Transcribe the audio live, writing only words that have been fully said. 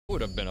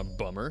would have been a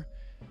bummer.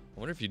 I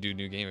wonder if you do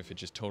new game if it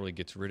just totally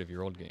gets rid of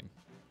your old game.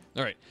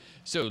 All right,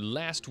 so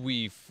last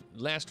we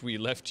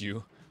left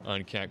you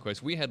on Cat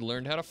Quest, we had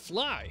learned how to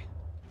fly.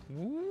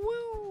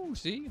 Woo!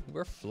 See,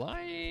 we're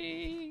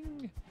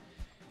flying.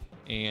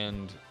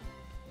 And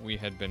we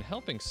had been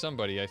helping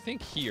somebody, I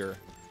think here,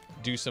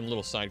 do some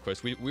little side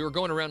quests. We were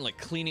going around like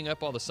cleaning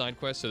up all the side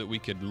quests so that we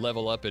could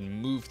level up and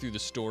move through the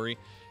story,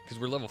 because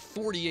we're level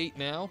 48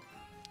 now,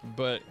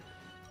 but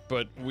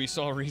we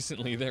saw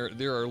recently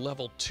there are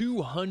level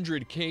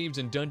 200 caves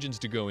and dungeons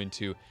to go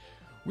into.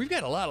 We've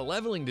got a lot of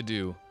leveling to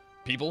do,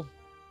 people.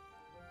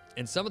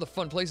 And some of the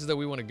fun places that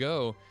we want to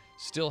go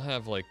still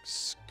have like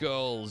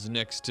skulls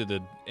next to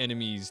the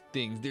enemies'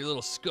 things. They're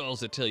little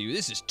skulls that tell you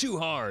this is too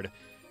hard.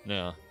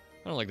 No,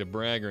 I don't like to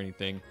brag or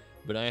anything,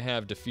 but I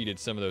have defeated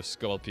some of those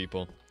skull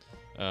people.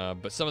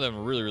 But some of them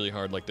are really, really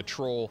hard, like the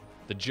troll,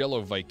 the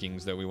Jello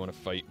Vikings that we want to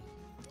fight.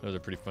 Those are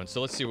pretty fun.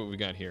 So let's see what we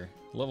got here.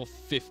 Level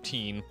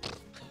 15.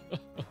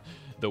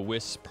 The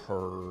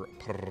Whisperer.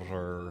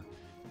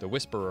 The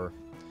Whisperer.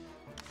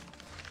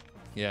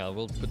 Yeah,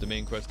 we'll put the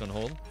main quest on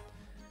hold.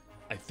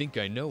 I think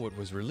I know what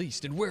was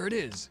released and where it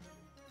is.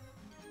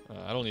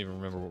 I don't even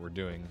remember what we're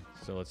doing,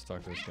 so let's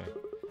talk to this guy.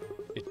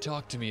 It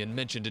talked to me and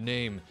mentioned a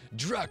name.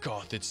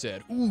 Dracoth, it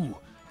said. Ooh,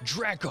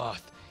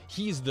 Dracoth.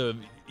 He's the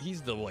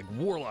like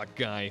warlock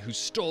guy who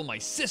stole my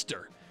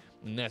sister.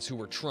 And that's who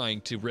we're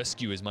trying to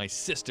rescue, is my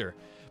sister.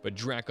 But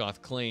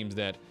Dracoth claims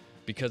that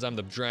because I'm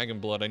the Dragon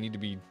Blood, I need to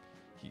be...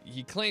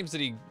 He claims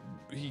that he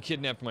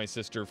kidnapped my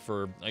sister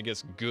for, I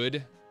guess,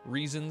 good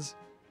reasons.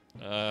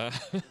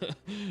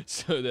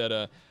 So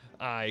that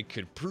I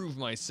could prove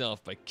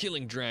myself by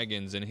killing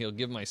dragons, and he'll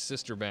give my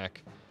sister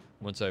back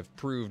once I've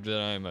proved that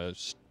I'm a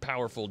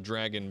powerful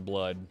Dragon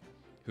Blood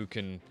who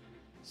can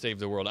save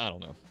the world. I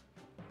don't know.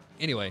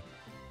 Anyway,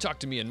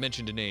 talked to me and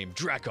mentioned a name.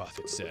 Dracoth,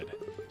 it said.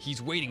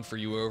 He's waiting for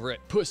you over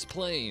at Puss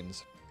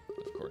Plains.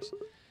 Of course.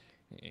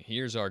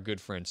 Here's our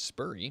good friend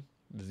Spurry,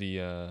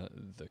 the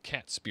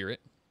cat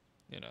spirit.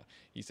 You know,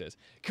 he says,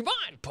 "Come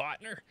on,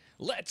 partner,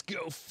 let's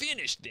go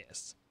finish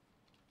this."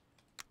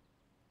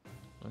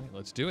 All right,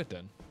 let's do it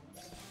then.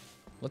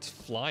 Let's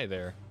fly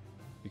there,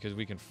 because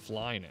we can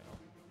fly now.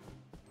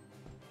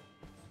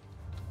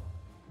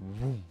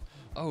 Vroom.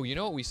 Oh, you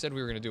know what we said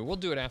we were gonna do? We'll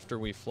do it after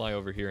we fly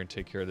over here and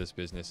take care of this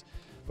business.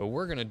 But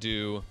we're gonna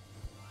do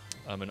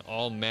an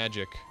all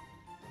magic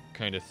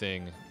kind of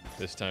thing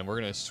this time. We're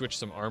gonna switch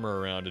some armor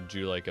around and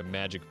do like a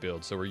magic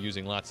build, so we're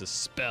using lots of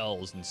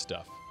spells and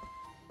stuff.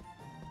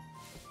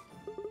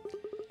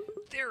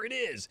 There it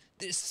is!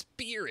 This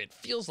spirit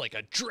feels like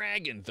a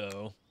dragon,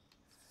 though.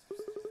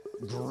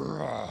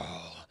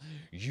 Growl.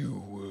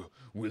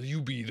 Will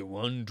you be the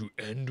one to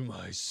end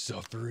my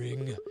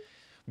suffering?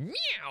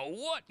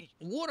 Meow,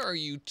 what are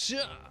you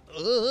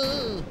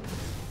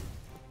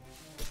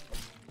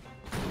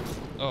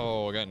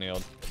Oh, I got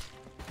nailed.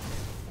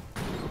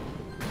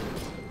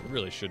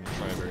 Really shouldn't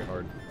try very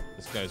hard.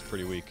 This guy's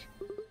pretty weak.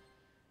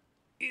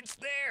 It's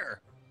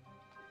there!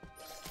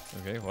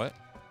 Okay, what?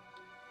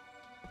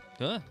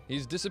 Huh?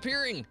 He's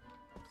disappearing!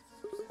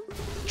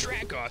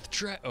 Dracoth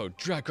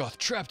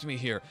trapped me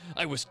here.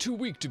 I was too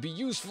weak to be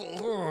useful.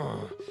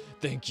 Oh,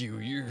 thank you.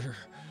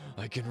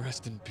 I can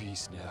rest in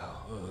peace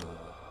now. Oh.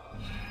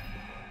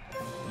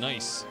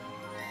 Nice.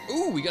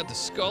 Ooh, we got the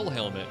skull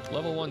helmet.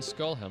 Level 1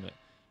 skull helmet.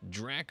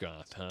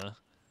 Dracoth, huh?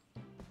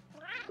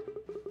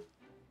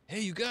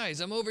 Hey, you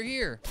guys, I'm over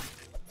here.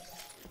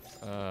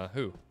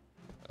 Who?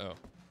 Oh.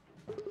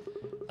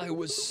 I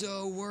was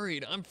so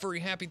worried. I'm furry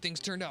happy things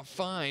turned out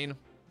fine.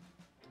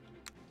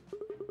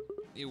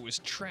 It was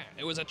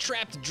a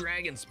trapped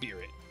dragon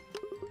spirit.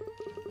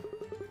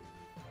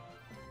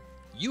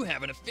 You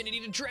have an affinity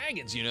to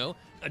dragons, you know?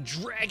 A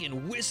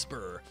dragon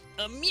whisperer.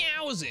 A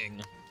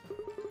meowsing.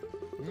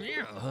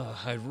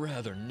 I'd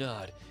rather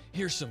not.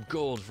 Here's some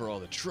gold for all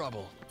the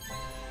trouble.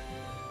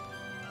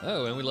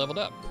 Oh, and we leveled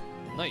up.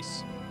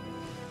 Nice.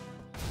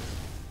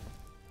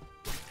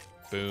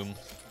 Boom.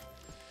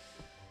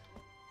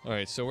 All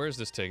right, so where's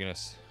this taking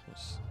us?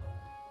 It's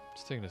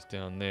taking us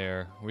down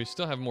there. We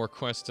still have more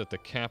quests at the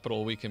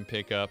capital we can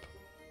pick up.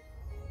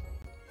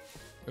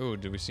 Oh,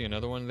 did we see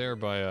another one there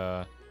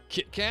by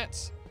Kit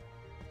Kats?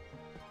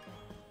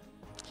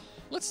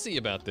 Let's see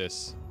about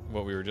this,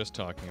 what we were just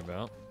talking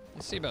about.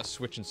 Let's see about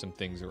switching some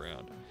things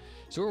around.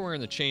 So we're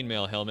wearing the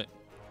chainmail helmet.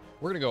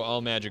 We're gonna go all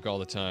magic all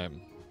the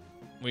time.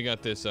 We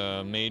got this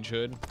mage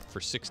hood for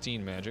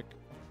 16 magic.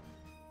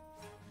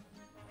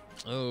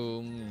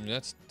 Oh,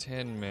 that's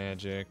 10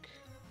 magic.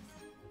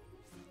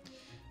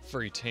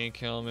 Furry tank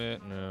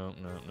helmet, no.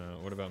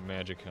 What about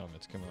magic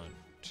helmets? Come on,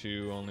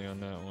 2 only on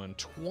that one.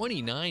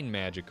 29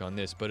 magic on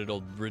this, but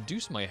it'll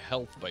reduce my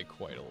health by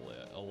quite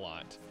a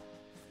lot.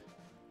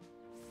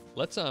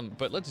 Let's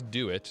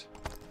do it,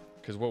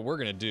 because what we're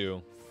gonna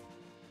do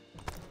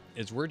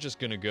is we're just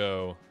gonna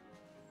go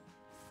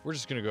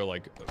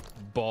like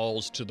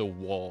balls to the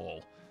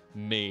wall,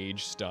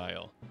 mage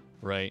style,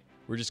 right?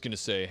 We're just gonna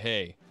say,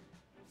 hey,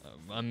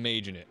 I'm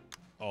maging it,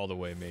 all the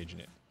way maging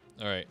it.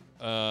 All right,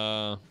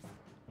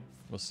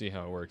 We'll see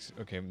how it works.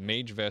 Okay,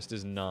 Mage Vest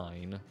is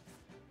 9.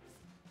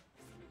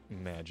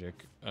 Magic.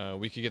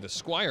 We could get the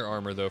Squire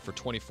armor, though, for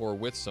 24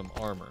 with some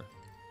armor.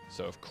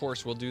 So, of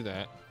course, we'll do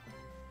that.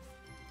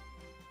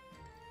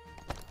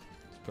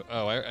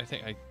 Oh,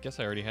 I guess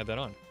I already had that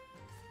on.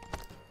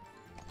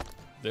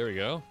 There we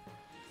go.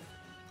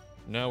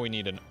 Now we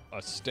need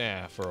a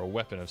staff or a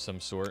weapon of some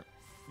sort.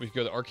 We could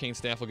go the Arcane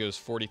Staff will give us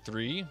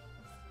 43.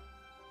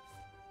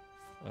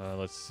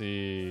 Let's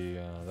see.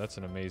 That's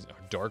an amazing... Oh,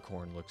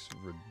 Darkhorn looks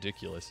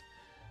ridiculous.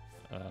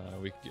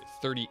 We could get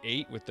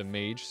 38 with the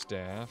Mage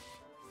Staff.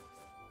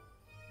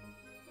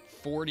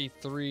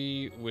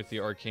 43 with the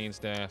Arcane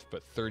Staff,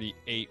 but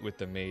 38 with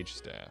the Mage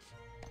Staff.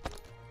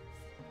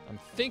 I'm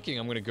thinking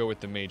I'm going to go with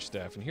the Mage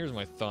Staff, and here's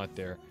my thought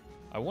there.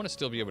 I want to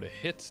still be able to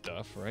hit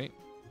stuff, right?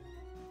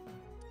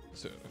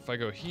 So if I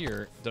go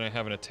here, then I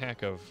have an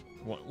attack of...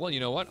 Well, you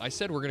know what? I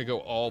said we're going to go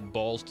all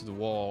balls to the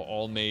wall,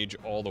 all mage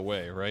all the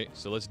way, right?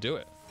 So let's do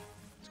it.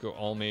 Let's go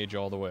all mage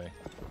all the way.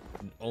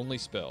 Only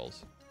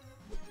spells.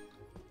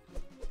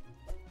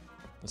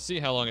 Let's see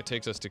how long it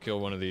takes us to kill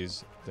one of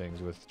these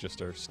things with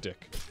just our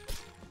stick.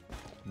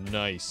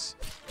 Nice.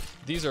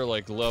 These are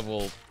like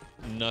level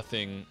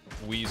nothing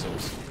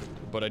weasels,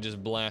 but I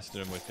just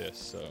blasted them with this,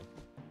 so...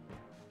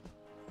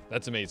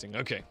 That's amazing.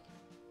 Okay.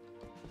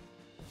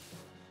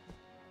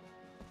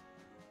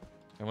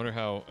 I wonder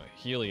how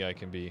healy I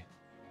can be.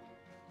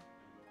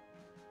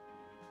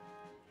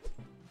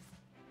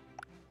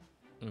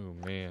 Oh,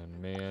 man.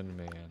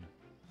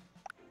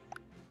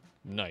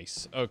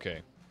 Nice.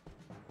 Okay.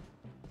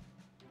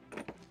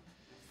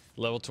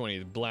 Level 20,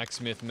 the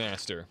Blacksmith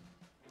Master.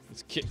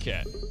 It's Kit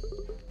Kat.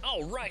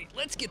 All right,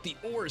 let's get the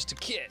ores to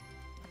Kit.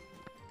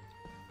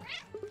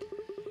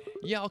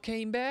 Y'all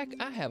came back?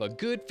 I have a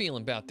good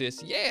feeling about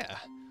this, yeah.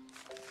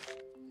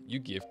 You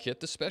give Kit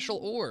the special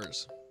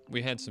ores.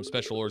 We had some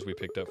special ores we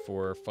picked up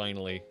for her,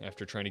 finally,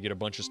 after trying to get a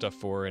bunch of stuff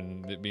for her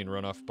and it being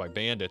run off by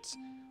bandits.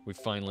 We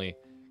finally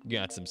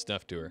got some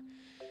stuff to her.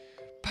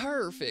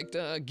 Perfect.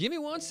 Give me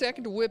 1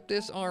 second to whip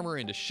this armor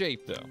into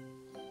shape, though.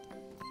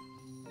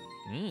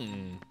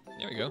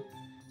 There we go.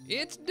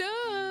 It's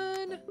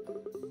done!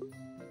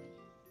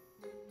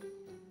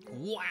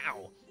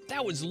 Wow,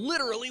 that was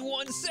literally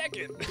 1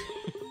 second!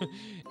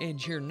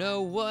 And you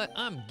know what?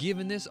 I'm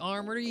giving this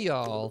armor to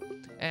y'all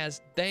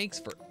as thanks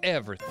for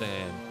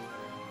everything.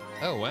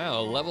 Oh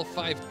wow, level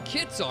 5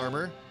 Kit's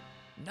armor.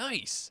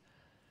 Nice.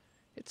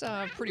 It's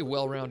a pretty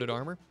well-rounded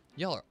armor.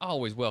 Y'all are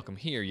always welcome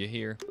here, you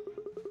hear?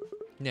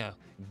 Now,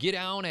 get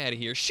on out of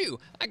here. Shoo,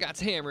 I got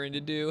some hammering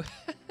to do.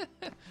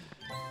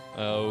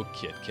 Oh,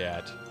 Kit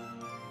Kat.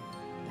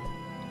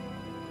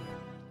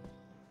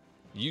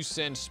 You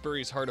send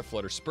Spurry's heart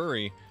aflutter.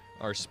 Spurry,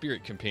 our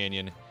spirit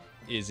companion,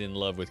 is in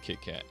love with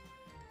Kit Kat.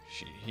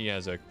 He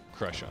has a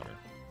crush on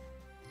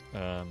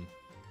her.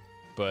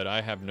 But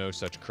I have no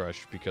such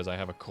crush because I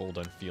have a cold,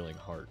 unfeeling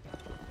heart.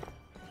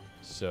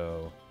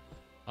 So,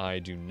 I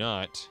do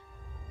not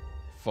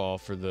fall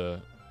for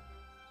the...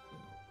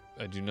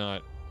 I do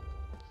not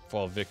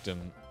fall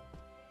victim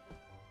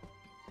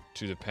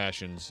to the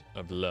passions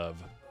of love.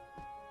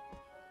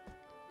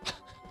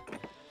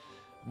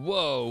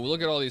 Whoa,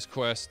 look at all these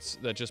quests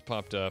that just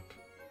popped up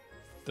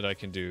that I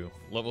can do.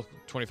 Level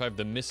 25,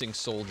 the missing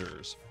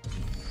soldiers.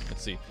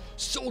 Let's see.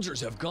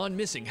 Soldiers have gone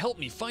missing. Help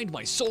me find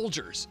my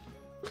soldiers.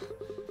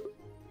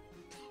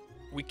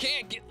 We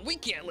can't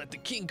let the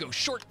king go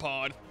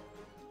short-pawed.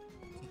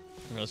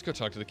 Let's go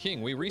talk to the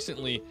king. We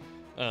recently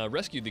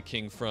rescued the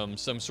king from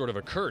some sort of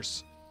a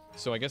curse.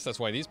 So I guess that's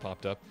why these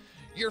popped up.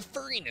 Your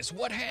furriness,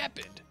 what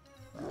happened?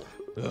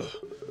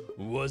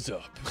 What's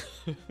up?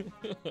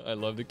 I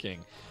love the king.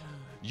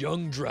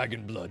 Young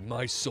Dragonblood,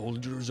 my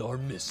soldiers are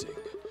missing.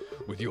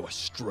 With your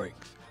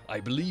strength, I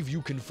believe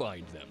you can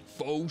find them.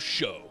 Faux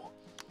show.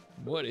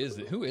 What is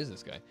it? Who is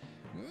this guy?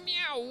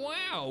 Meow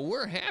wow,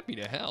 we're happy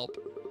to help.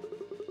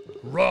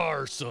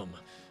 Rarsome.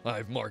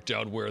 I've marked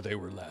out where they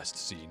were last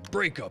seen.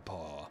 Break a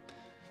paw.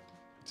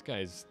 This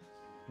guy's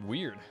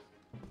weird.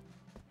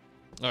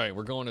 All right,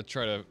 we're going to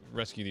try to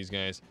rescue these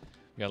guys.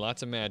 We got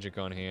lots of magic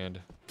on hand.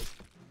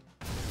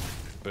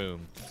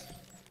 Boom.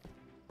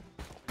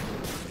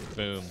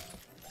 Boom.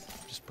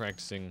 Just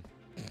practicing.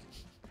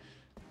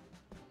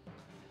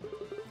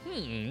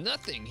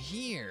 Nothing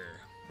here.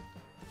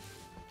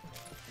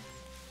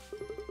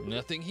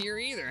 Nothing here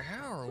either.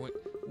 How are we?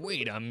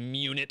 Wait a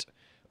minute.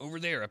 Over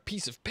there, a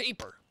piece of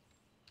paper.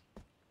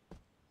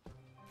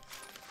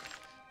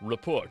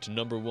 Report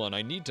number 1.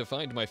 I need to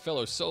find my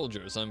fellow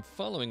soldiers. I'm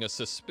following a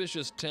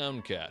suspicious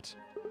town cat.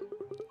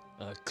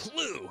 A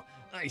clue.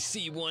 I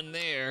see one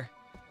there.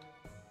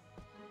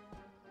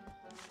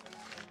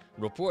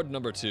 Report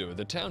number 2.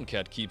 The town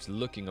cat keeps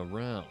looking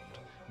around.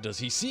 Does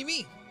he see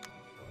me?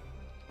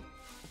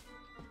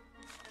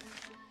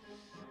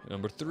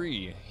 Number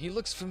 3. He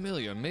looks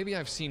familiar. Maybe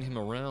I've seen him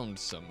around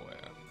somewhere.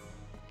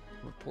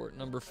 Report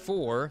number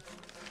 4.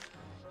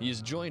 He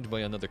is joined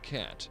by another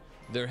cat.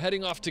 They're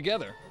heading off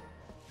together.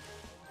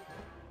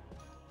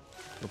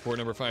 Report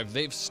number 5.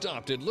 They've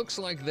stopped. It looks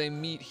like they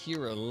meet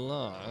here a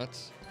lot.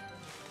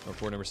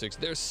 Report number 6.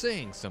 They're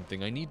saying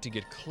something. I need to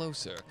get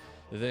closer.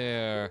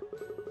 It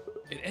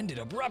ended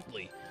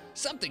abruptly.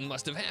 Something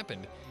must have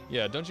happened.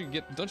 Yeah, don't you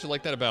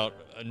like that about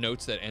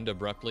notes that end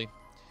abruptly?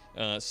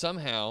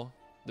 Somehow,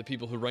 the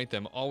people who write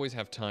them always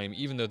have time,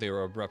 even though they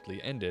were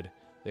abruptly ended,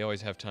 they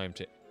always have time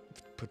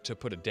to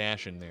put a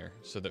dash in there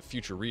so that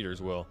future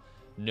readers will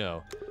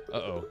know.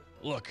 Uh-oh.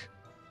 Look,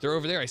 they're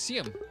over there. I see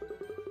them.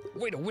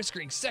 Wait a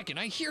whiskering second.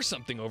 I hear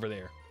something over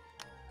there.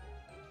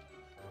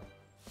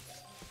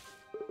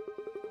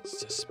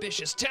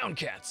 Suspicious town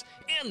cats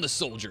and the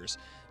soldiers.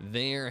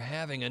 They're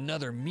having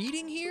another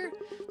meeting here?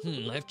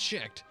 I've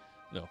checked.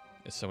 No,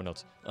 it's someone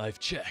else. I've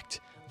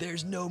checked.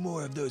 There's no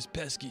more of those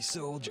pesky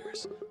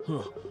soldiers.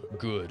 Huh,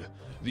 good.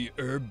 The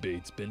herb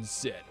bait's been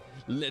set.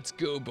 Let's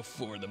go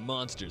before the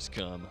monsters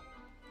come.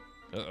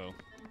 Uh-oh.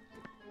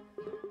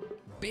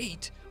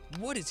 Bait?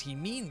 What does he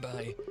mean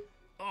by...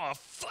 Oh,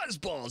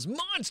 fuzzballs!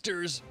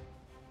 Monsters!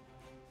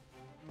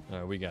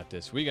 Alright, we got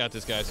this. We got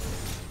this, guys.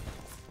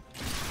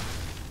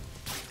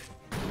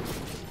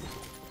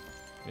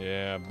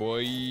 Yeah,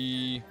 boy.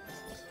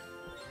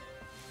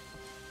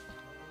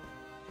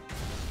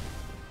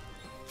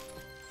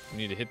 We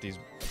need to hit these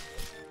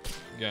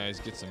guys,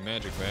 get some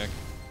magic back.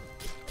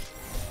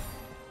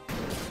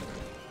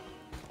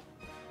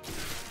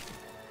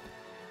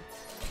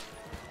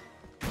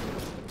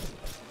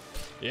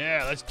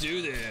 Yeah, let's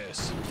do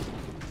this.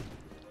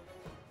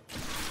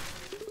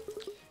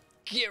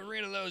 Get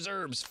rid of those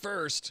herbs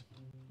first.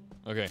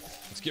 Okay,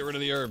 let's get rid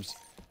of the herbs.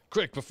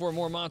 Quick, before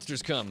more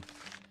monsters come.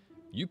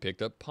 You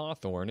picked up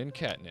Pawthorn and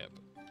Catnip.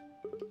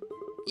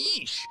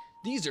 Yeesh!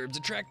 These herbs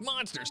attract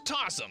monsters.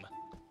 Toss them!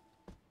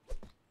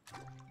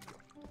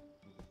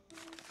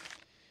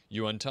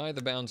 You untie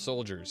the bound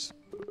soldiers.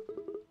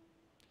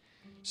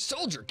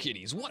 Soldier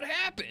kitties, what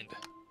happened?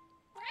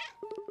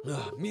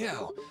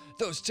 Meow.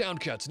 Those town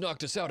cats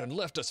knocked us out and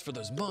left us for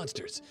those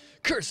monsters.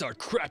 Curse our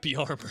crappy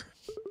armor.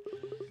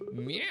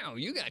 Meow,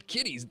 you got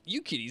kitties.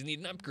 You kitties need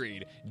an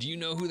upgrade. Do you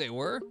know who they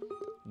were?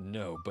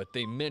 No, but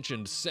they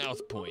mentioned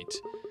South Point.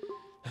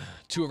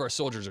 2 of our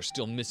soldiers are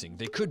still missing.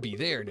 They could be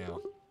there now.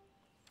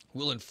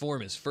 We'll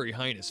inform His Furry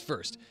Highness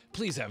first.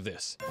 Please have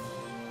this.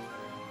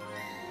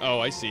 Oh,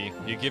 I see.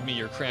 You give me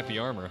your crappy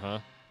armor, huh?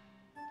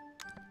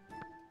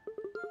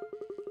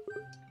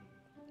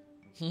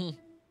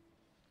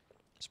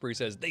 Spree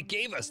says, they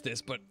gave us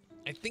this, but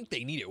I think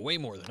they need it way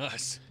more than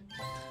us.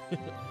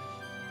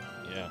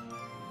 Yeah.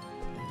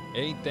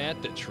 Ain't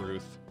that the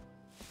truth?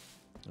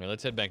 All right,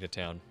 let's head back to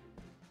town.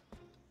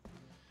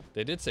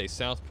 They did say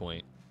South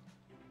Point.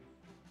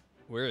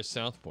 Where is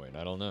South Point?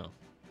 I don't know.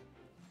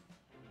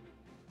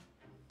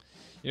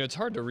 You know, it's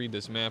hard to read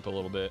this map a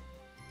little bit.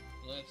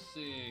 Let's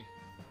see.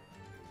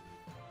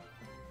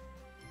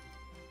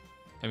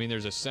 I mean,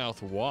 there's a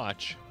South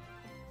Watch.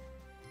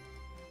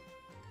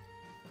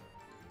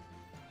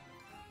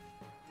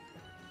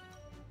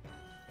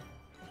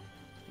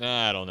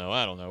 I don't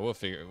know.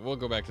 We'll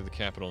go back to the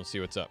capital and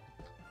see what's up.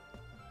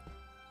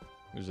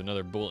 There's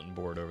another bulletin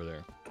board over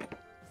there.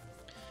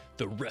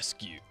 The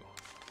rescue.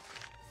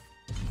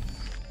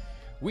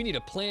 We need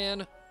a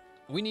plan.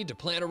 We need to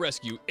plan a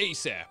rescue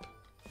ASAP.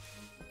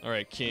 All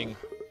right, King.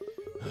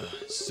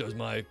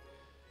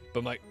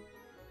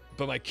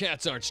 But my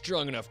cats aren't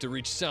strong enough to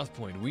reach South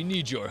Point. We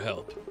need your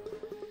help.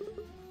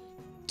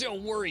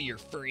 Don't worry, your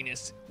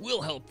furriness.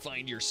 We'll help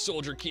find your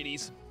soldier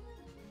kitties.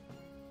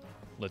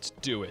 Let's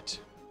do it.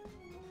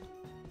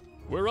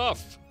 We're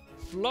off.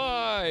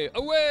 Fly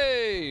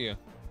away.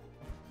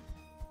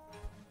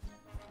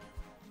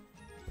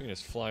 We can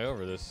just fly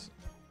over this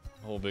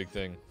whole big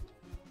thing.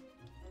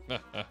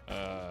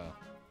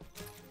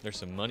 There's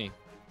some money.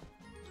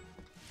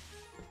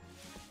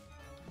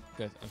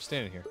 Guys, I'm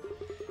standing here.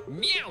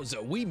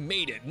 Meowza, we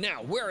made it.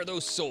 Now, where are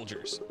those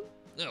soldiers?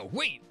 Oh,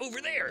 wait, over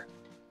there.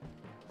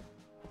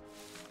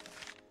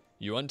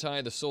 You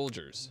untie the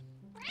soldiers.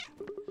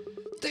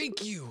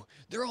 Thank you.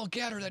 They're all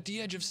gathered at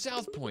the edge of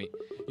South Point.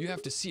 You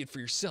have to see it for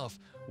yourself.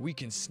 We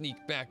can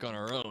sneak back on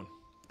our own.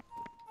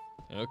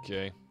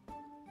 Okay.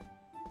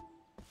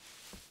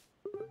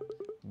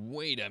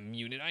 Wait a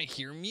minute, I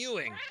hear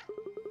mewing.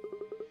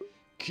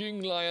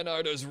 King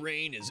Leonardo's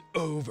reign is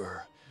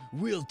over.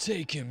 We'll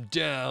take him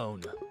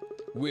down.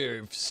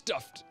 We've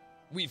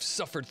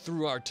suffered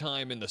through our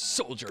time in the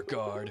soldier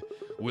guard.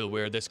 We'll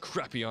wear this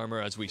crappy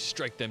armor as we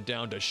strike them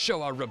down to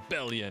show our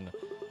rebellion.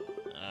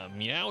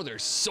 Meow, they're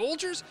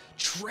soldiers?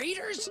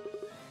 Traitors?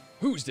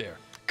 Who's there?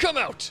 Come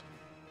out!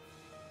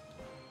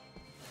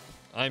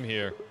 I'm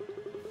here.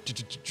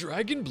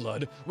 Dragon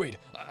blood? Wait,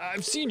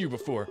 I've seen you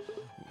before.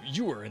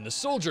 You were in the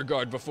soldier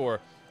guard before,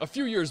 a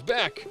few years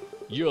back.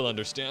 You'll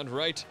understand,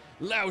 right?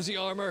 Lousy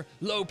armor,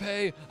 low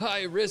pay,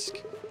 high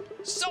risk.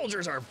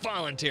 Soldiers are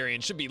voluntary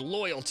and should be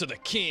loyal to the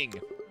king.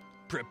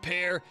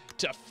 Prepare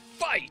to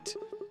fight!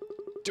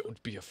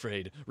 Don't be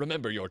afraid.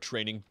 Remember your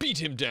training.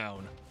 Beat him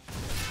down.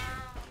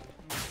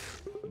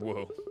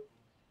 Whoa.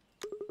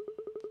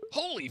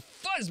 Holy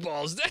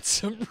fuzzballs, that's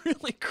some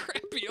really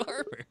crappy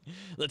armor.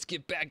 Let's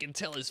get back and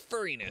tell his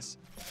furriness.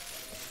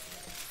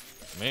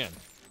 Man.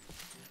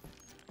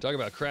 Talk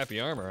about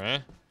crappy armor, huh?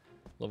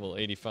 Level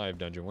 85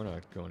 dungeon. We're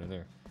not going in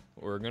there.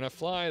 We're gonna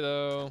fly,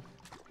 though.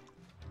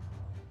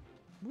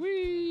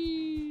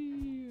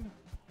 Whee!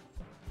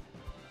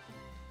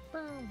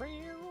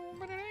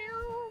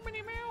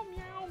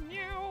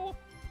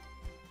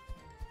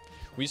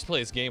 We used to play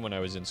this game when I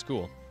was in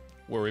school,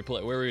 where we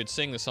would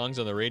sing the songs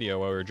on the radio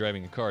while we were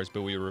driving in cars,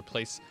 but we would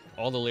replace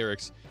all the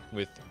lyrics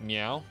with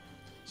meow.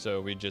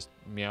 So we'd just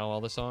meow all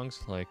the songs,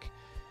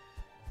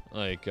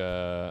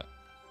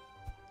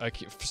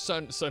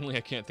 suddenly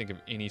I can't think of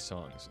any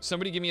songs.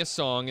 Somebody give me a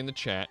song in the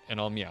chat and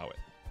I'll meow it.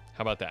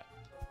 How about that?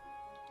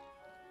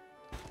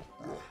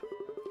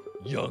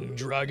 Young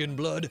dragon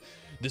blood,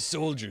 the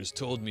soldiers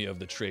told me of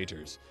the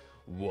traitors.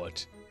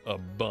 What a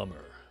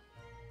bummer.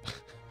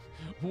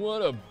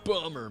 What a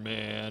bummer,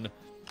 man.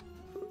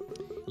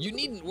 You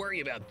needn't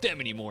worry about them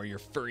anymore, your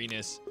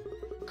furriness.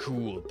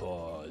 Cool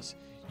paws.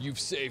 You've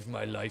saved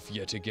my life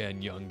yet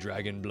again, young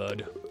dragon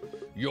blood.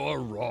 You're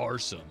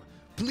rawsome.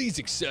 Please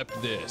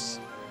accept this.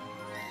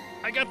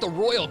 I got the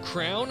royal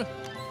crown?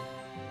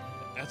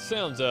 That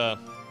sounds like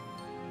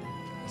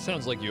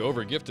you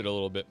overgifted a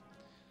little bit.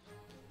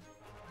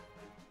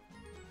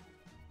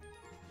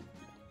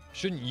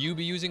 Shouldn't you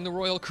be using the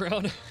royal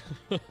crown?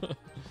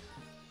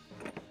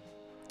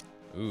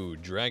 Ooh,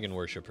 dragon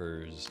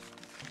worshippers.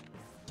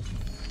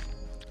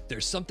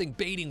 There's something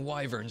baiting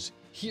wyverns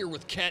here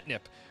with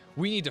catnip.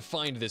 We need to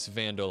find this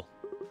vandal.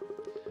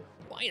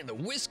 Why in the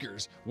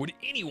whiskers would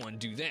anyone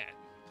do that?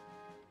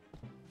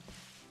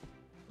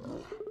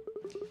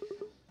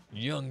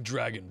 Young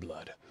dragon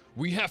blood,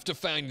 we have to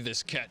find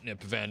this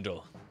catnip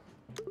vandal.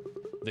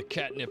 The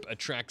catnip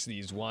attracts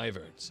these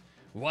wyverns.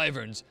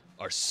 Wyverns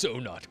are so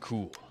not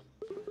cool.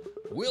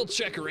 We'll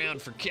check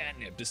around for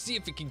catnip to see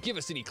if it can give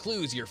us any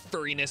clues, your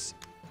furriness.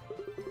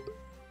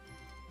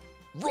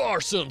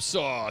 Rawsome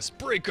sauce,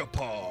 break a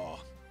paw.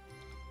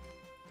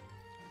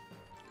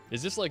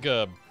 Is this like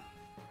a...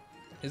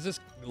 Is this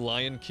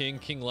Lion King,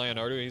 King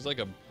Leonardo? Is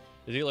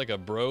he like a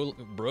bro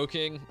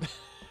king?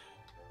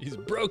 He's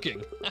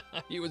broken.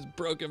 He was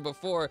broken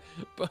before,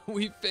 but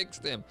we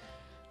fixed him.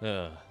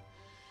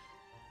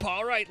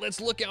 All right, let's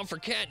look out for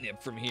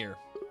catnip from here.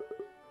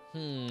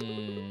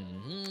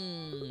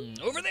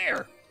 Over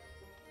there!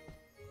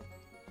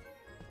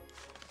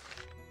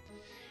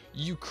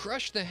 You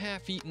crushed the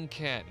half-eaten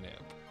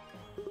catnip.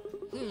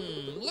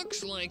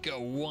 Looks like a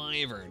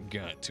wyvern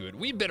got to it.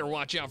 We better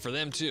watch out for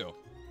them too.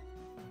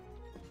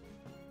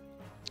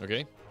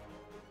 Okay.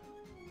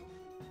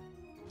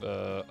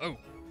 Oh.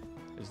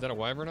 Is that a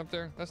wyvern up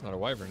there? That's not a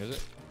wyvern, is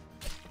it?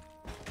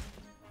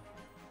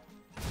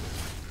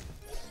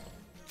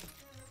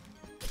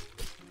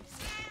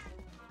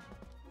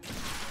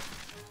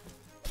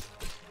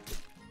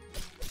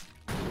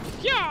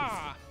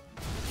 Yeah!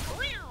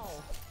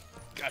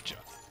 Gotcha.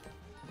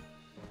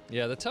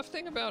 Yeah, the tough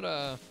thing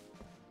about,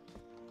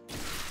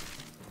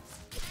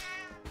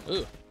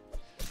 Ooh.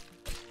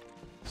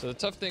 So the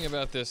tough thing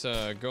about this,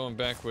 going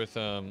back with,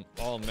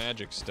 all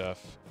magic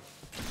stuff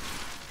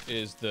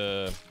is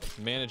the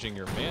managing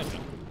your mana.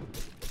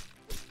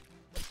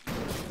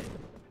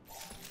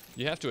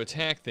 You have to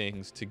attack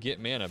things to get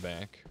mana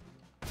back.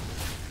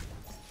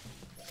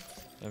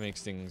 That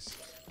makes things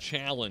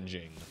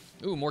challenging.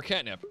 Ooh, more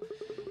catnip.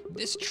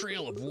 This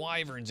trail of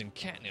wyverns and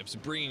catnip's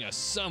bringing us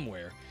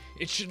somewhere.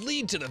 It should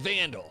lead to the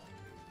vandal.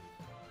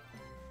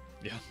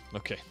 Yeah,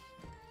 okay.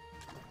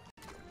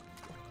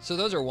 So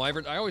those are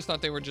wyverns. I always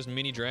thought they were just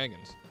mini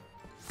dragons.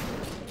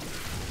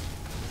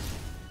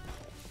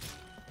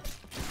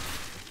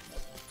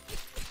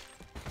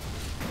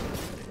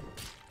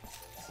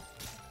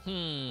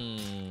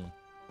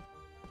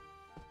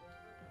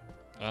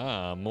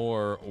 Ah,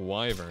 more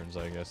wyverns,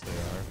 I guess they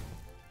are.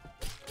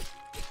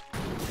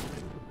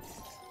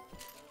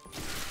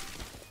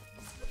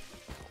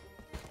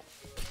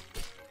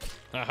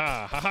 Ha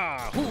ha ha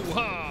ha! Hoo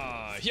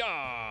ha!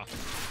 Yeah!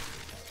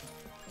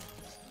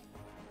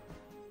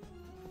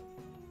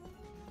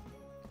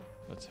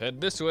 Let's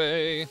head this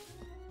way.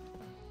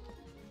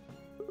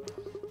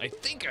 I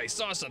think I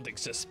saw something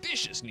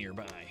suspicious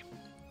nearby.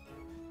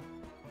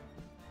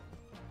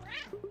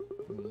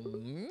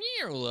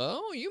 Mirlo,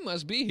 you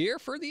must be here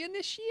for the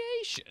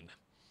initiation.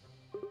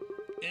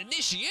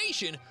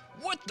 Initiation?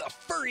 What the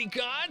furry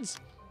gods?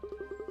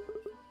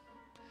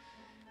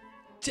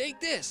 Take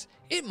this.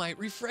 It might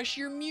refresh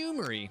your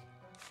memory.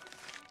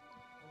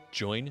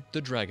 Join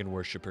the Dragon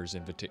Worshippers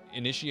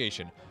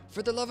initiation.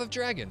 For the love of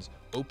dragons,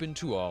 open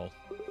to all.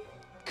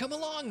 Come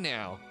along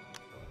now.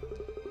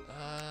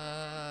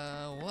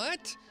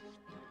 What?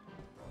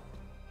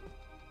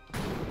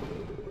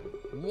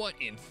 What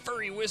in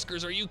furry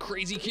whiskers are you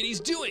crazy kitties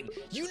doing?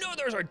 You know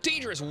those are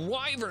dangerous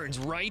wyverns,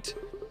 right?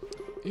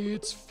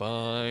 It's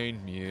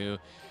fine, Mew.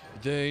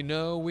 They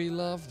know we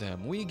love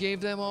them. We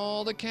gave them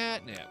all the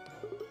catnip.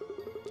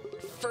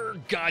 For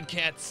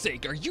Godcat's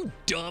sake, are you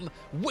dumb?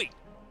 Wait,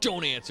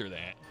 don't answer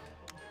that.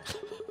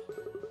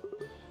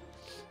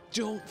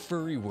 Don't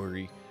furry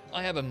worry.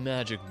 I have a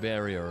magic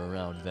barrier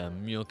around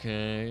them,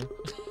 okay?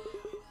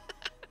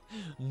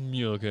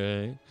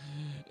 Okay.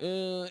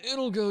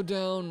 It'll go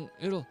down.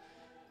 It'll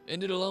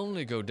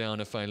only go down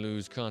if I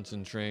lose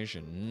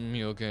concentration.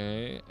 You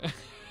okay?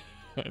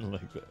 I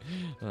like that.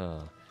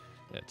 Oh,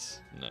 that's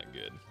not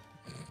good.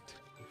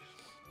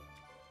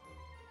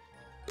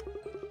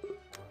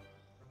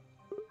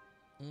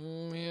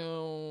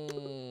 Meow,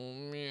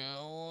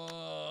 meow,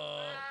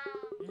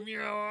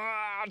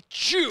 meow,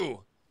 chew.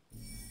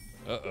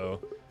 Uh-oh.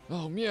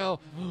 Oh, meow.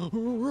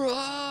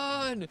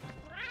 Run!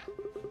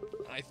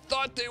 I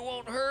thought they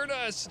won't hurt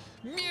us.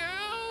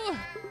 Meow!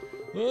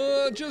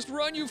 Just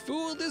run, you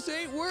fool. This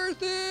ain't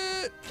worth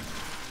it.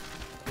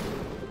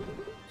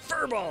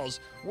 Furballs!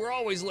 We're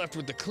always left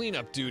with the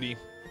cleanup duty.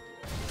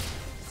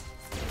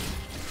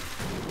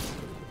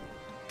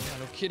 Yeah,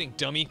 no kidding,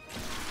 dummy.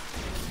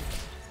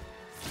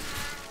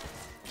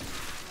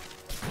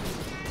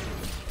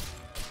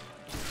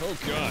 Oh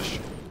gosh,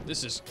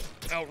 this is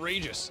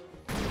outrageous.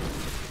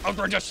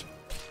 Outrageous!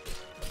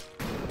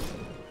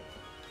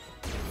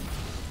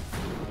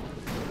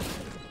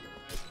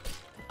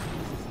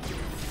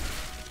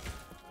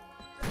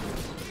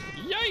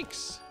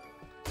 Yikes!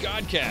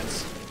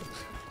 Godcats.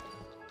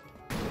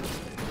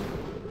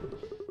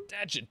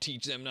 That should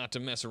teach them not to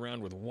mess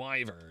around with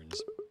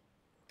wyverns.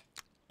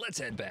 Let's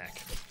head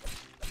back.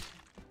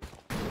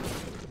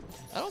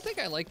 I don't think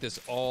I like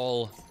this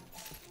all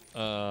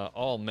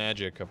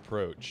magic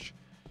approach.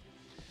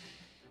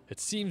 It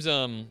seems,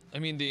 I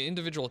mean, the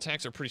individual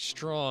attacks are pretty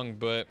strong,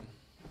 but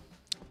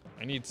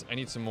I need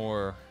some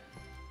more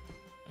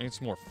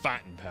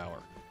fighting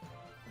power.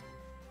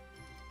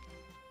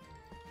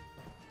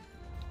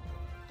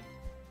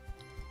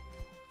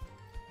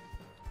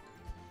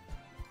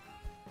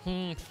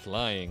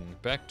 Flying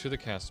back to the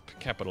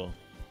capital.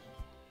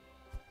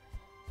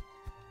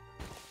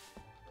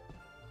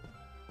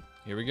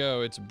 Here we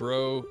go. It's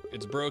Bro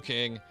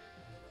King.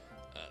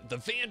 The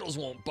Vandals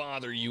won't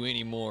bother you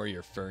anymore,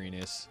 your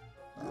furriness.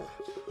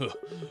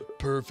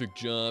 Perfect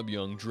job,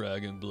 young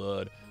dragon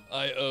blood.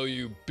 I owe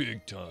you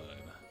big time.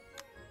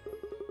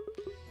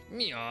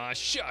 Meow,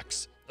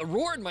 shucks. A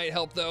roar might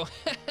help, though.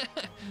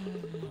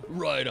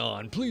 Right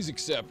on. Please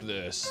accept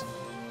this.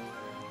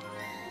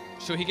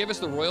 So he gave us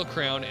the royal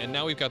crown, and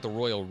now we've got the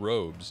royal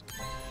robes.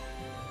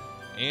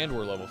 And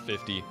we're level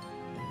 50.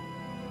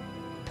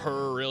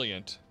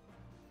 Brilliant.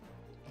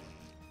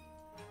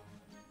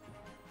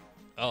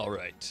 All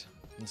right.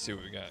 Let's see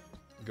what we got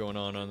going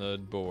on the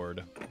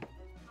board.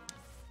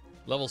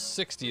 Level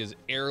 60 is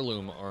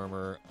heirloom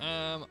armor.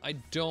 I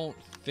don't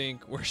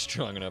think we're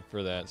strong enough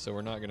for that, so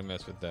we're not gonna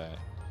mess with that.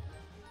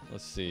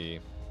 Let's see.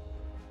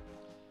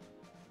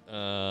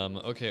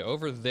 Okay,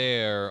 over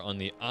there on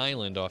the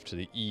island off to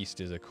the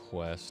east is a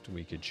quest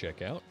we could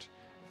check out.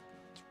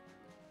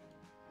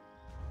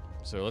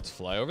 So let's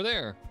fly over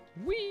there.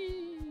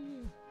 Whee!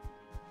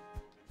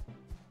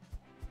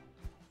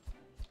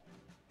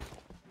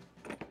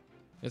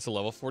 It's a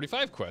level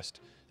 45 quest.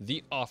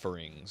 The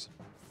Offerings.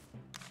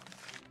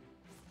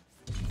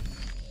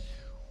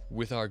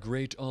 With our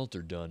great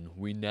altar done,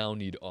 we now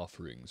need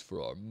offerings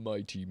for our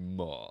mighty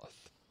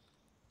moth.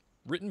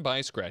 Written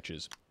by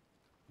Scratches.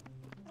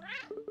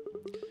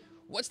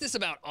 What's this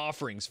about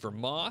offerings for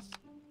moth?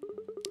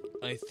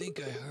 I think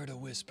I heard a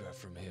whisper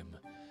from him,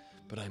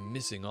 but I'm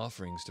missing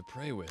offerings to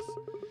pray with.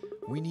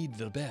 We need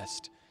the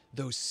best.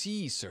 Those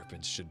sea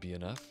serpents should be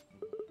enough.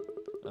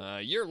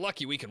 You're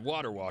lucky we can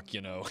water walk,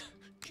 you know.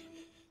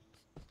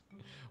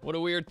 What a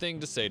weird thing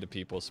to say to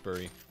people,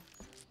 Spurry.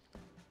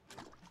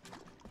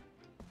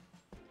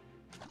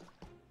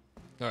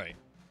 Alright,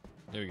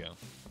 there we go.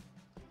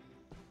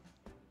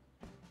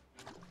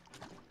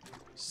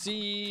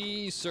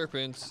 Sea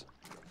serpents.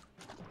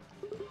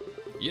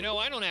 You know,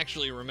 I don't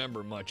actually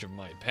remember much of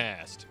my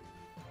past.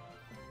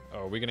 Oh,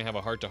 are we gonna have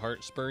a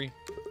heart-to-heart, Spurry?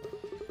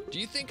 Do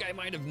you think I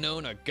might have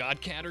known a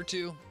godcat or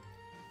two?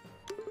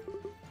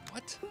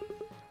 What?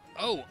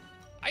 Oh,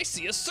 I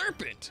see a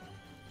serpent!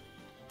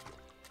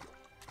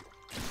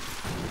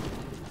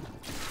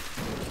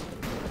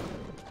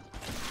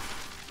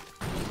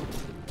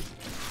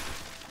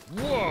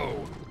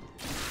 Whoa!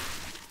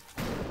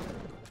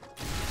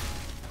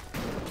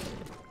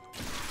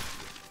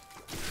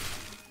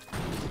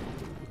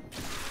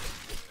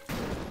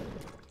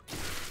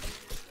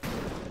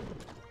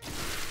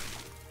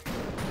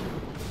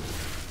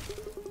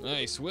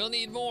 Nice, we'll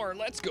need more.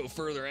 Let's go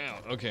further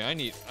out.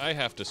 Okay, I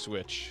have to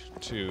switch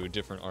to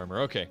different armor.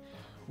 Okay,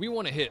 we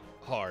want to hit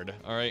hard,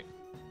 all right?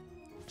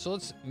 So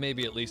let's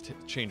maybe at least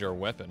change our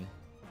weapon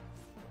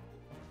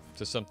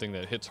to something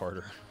that hits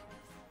harder.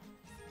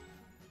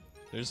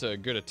 There's a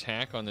good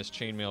attack on this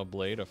chainmail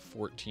blade, a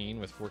 14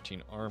 with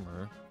 14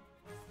 armor.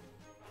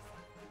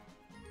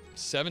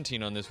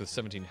 17 on this with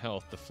 17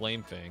 health, the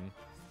flame fang.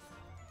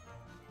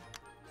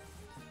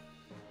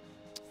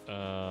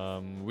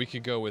 We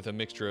could go with a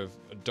mixture of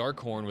a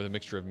Darkhorn with a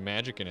mixture of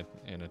magic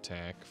and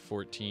attack.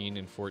 14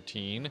 and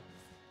 14.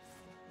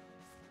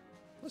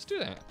 Let's do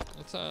that.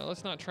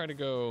 Let's not try to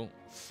go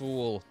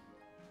full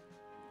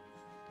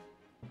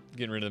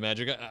getting rid of the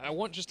magic. I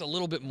want just a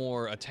little bit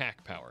more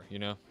attack power, you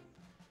know?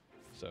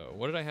 So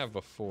what did I have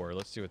before?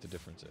 Let's see what the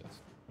difference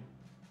is.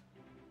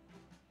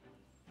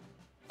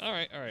 All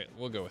right.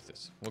 We'll go with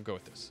this.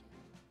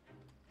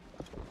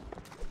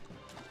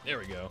 There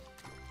we go.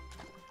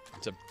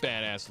 It's a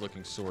badass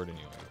looking sword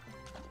anyway.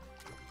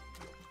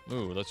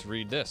 Ooh, let's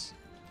read this.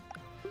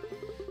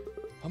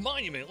 A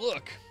monument,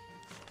 look!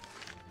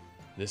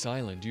 This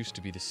island used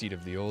to be the seat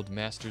of the old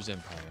Master's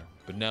empire,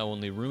 but now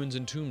only ruins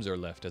and tombs are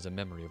left as a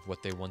memory of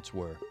what they once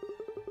were.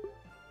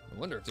 I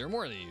wonder if there are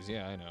more of these.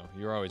 Yeah, I know.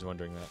 You're always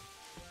wondering that.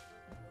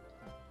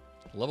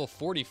 Level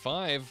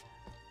 45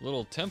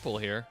 little temple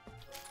here.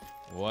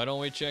 Why don't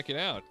we check it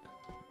out?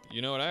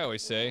 You know what I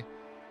always say?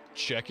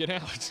 Check it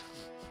out.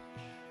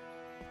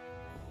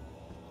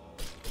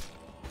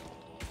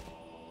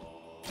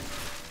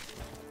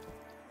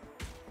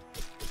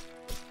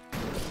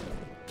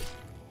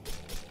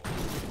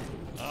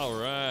 All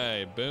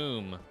right,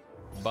 boom.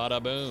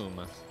 Bada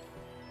boom.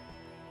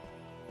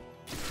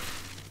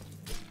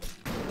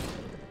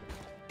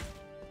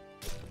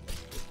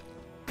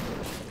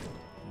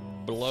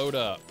 Blowed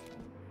up.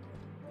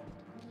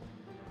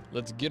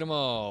 Let's get them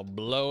all.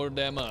 Blow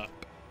them up.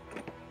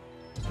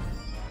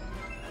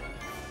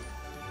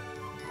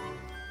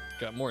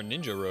 Got more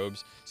ninja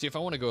robes. See, if I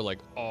want to go like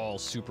all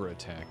super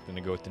attack, then I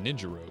go with the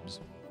ninja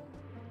robes.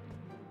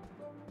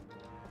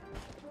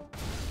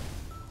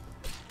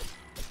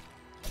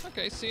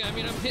 Okay, see, I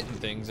mean, I'm hitting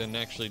things and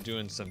actually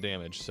doing some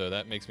damage, so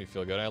that makes me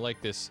feel good. I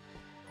like this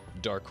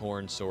dark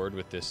horn sword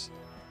with this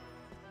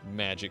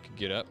magic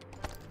get up.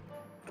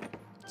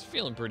 It's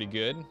feeling pretty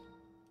good.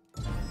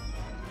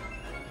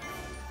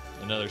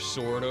 Another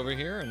sword over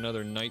here,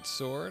 another knight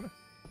sword.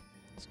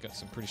 It's got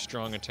some pretty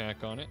strong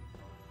attack on it.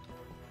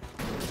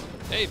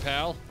 Hey,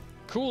 pal,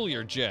 cool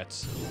your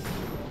jets.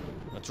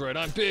 That's right,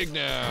 I'm big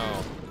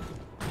now.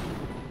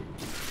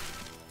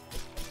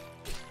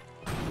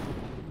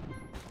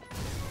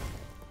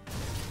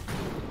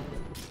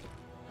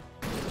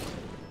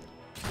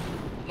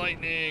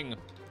 Lightning.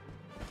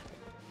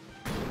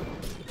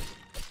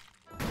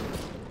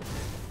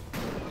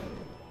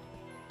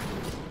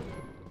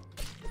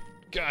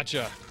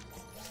 Gotcha.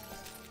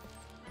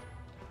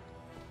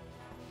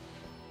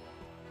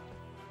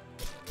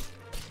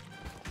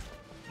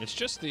 It's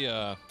just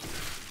the,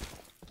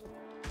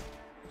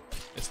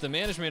 it's the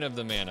management of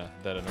the mana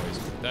that annoys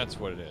me. That's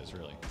what it is,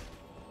 really.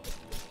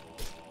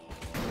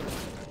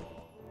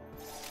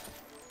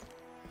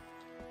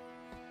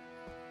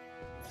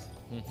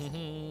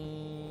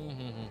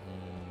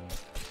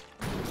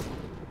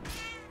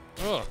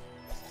 Oh,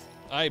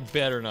 I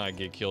better not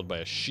get killed by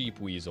a sheep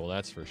weasel,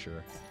 that's for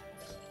sure.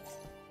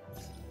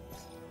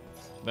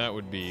 That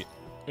would be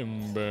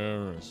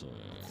embarrassing.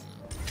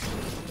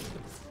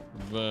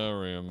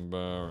 Very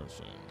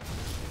embarrassing.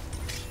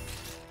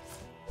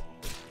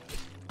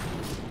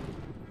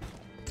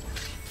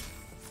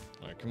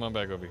 Alright, come on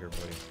back over here,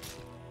 buddy.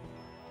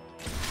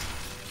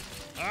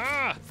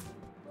 Ah!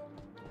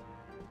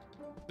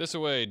 This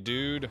away,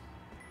 dude.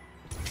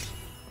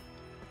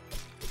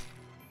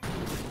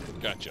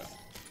 Gotcha.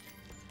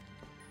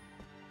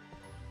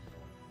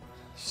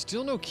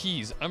 Still no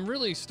keys. I'm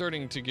really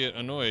starting to get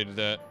annoyed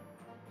that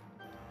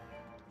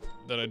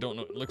I don't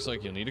know. It looks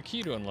like you'll need a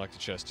key to unlock the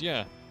chest.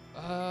 Yeah.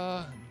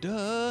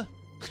 Duh.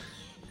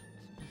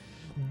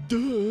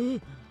 Duh.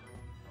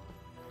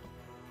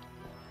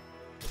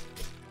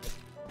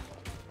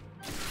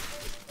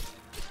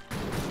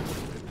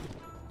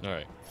 All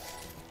right.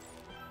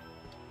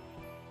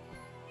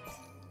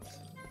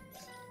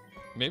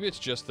 Maybe it's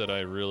just that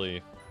I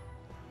really...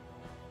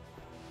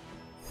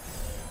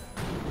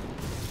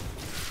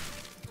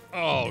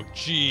 Oh,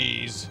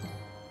 jeez.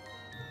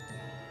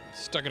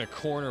 Stuck in a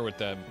corner with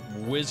that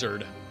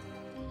wizard.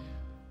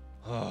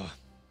 Oh.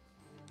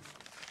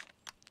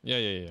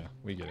 Yeah.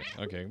 We get it.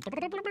 Okay.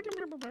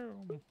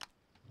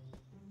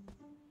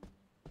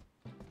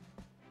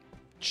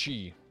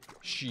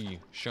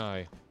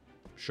 Shy,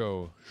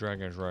 show,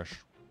 Dragon's Rush.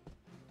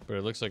 But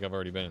it looks like I've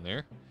already been in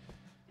there.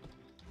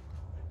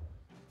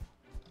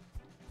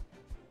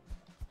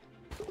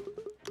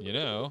 You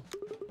know.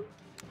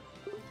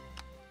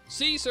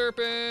 Sea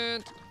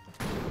serpent!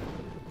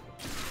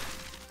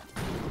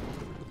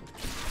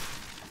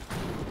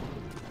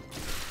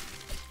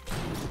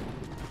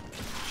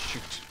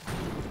 Shoot.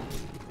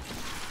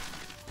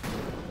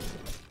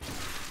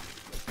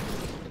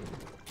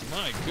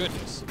 My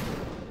goodness.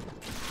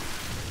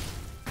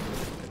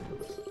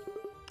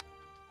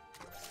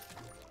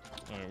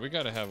 Alright, we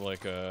gotta have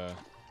like a...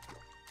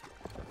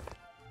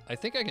 I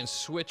think I can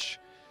switch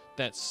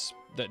that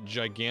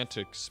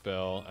gigantic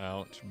spell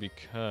out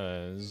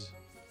because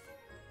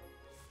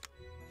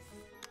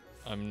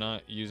I'm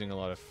not using a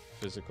lot of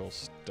physical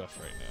stuff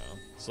right now.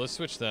 So let's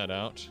switch that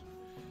out.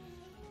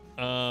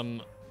 I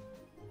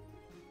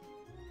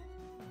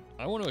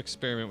want to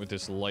experiment with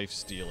this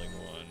life-stealing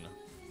one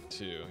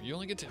too. You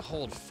only get to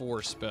hold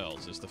 4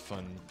 spells is the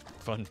fun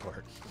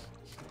part.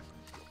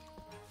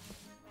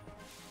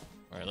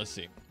 All right, let's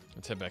see.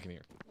 Let's head back in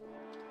here.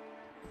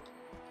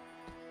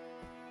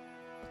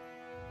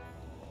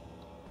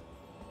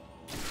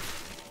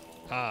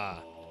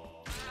 Ah.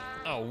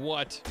 Oh,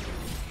 what?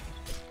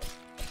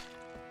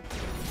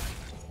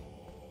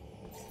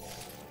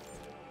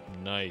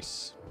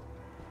 Nice.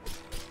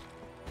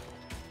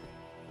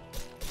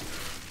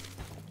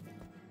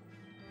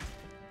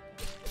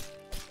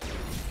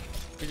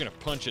 If you're gonna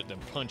punch it, then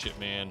punch it,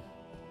 man.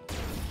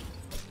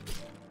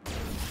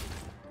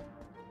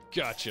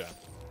 Gotcha.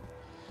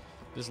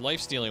 This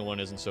life-stealing one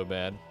isn't so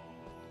bad.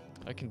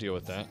 I can deal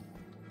with that.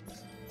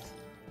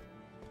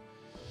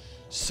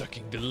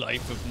 Sucking the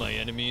life of my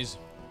enemies.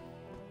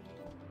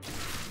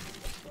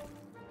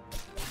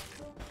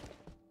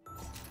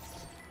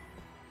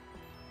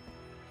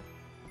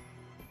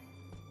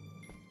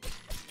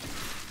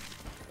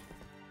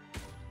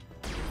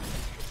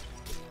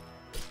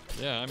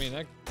 Yeah, I mean,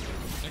 that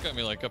got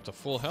me like up to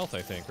full health,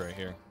 I think, right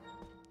here.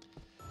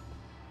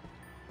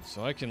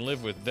 So I can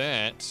live with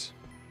that.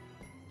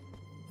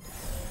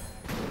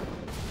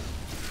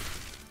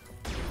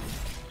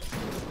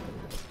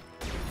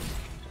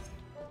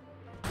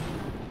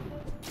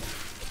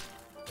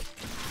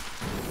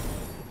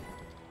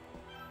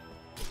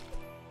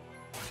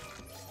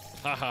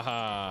 Ha ha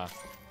ha!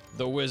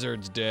 The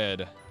wizard's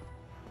dead.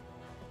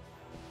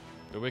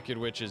 The Wicked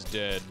Witch is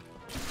dead.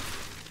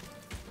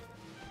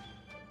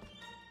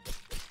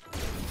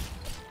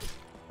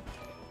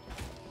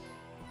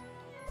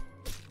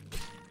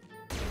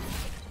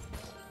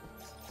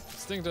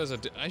 This thing does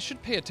I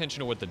should pay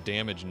attention to what the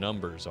damage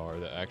numbers are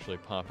that actually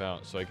pop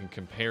out so I can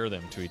compare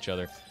them to each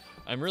other.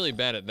 I'm really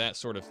bad at that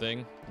sort of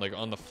thing, like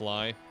on the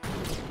fly.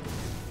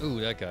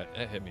 Ooh, that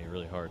hit me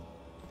really hard.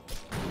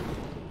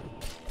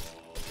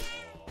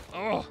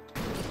 Oh!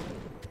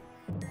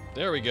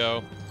 There we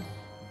go.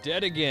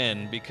 Dead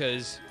again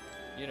because,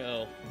 you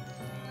know,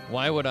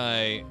 why would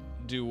I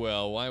do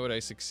well? Why would I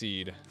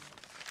succeed?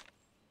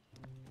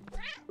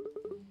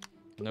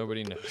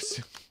 Nobody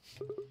knows.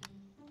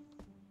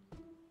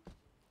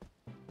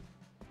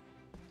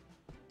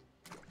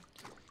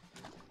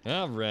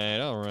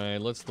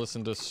 Alright. Let's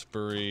listen to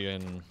Spurry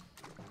and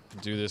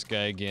do this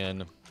guy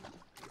again.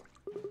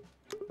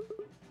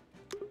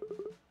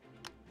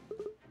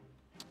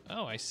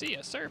 Oh, I see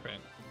a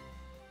serpent.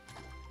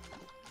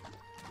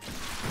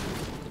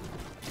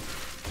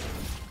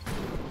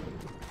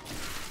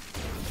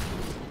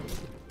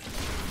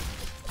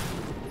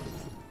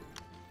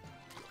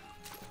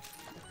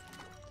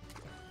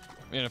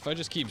 Man, if I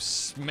just keep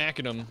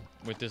smacking him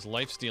with this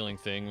life-stealing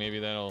thing, maybe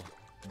that'll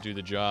do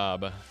the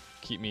job.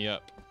 Keep me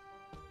up.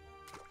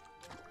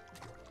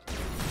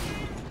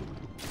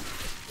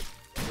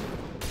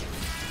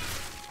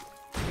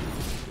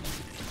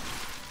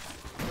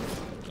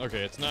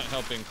 Okay, it's not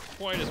helping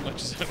quite as much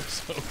as I was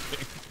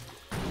hoping.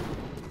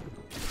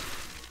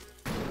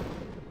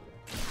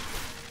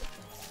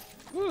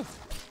 Whew.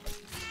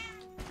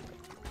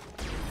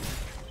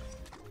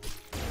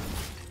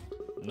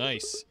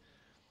 Nice.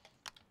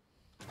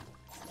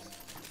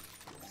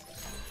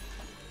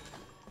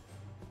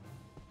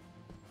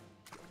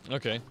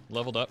 Okay,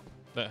 leveled up.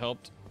 That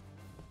helped.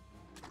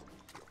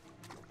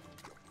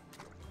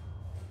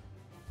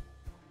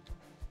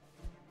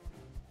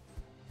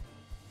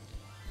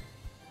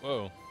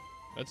 Whoa,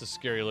 that's a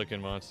scary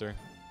looking monster.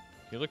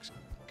 He looks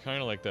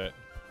kind of like that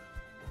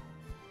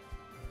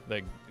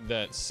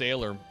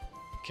sailor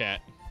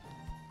cat.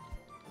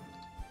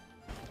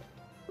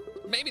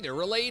 Maybe they're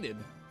related.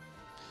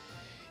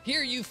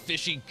 Here you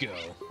fishy go.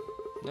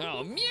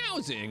 Oh,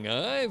 meowsing.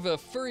 I've a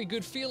furry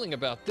good feeling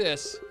about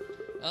this.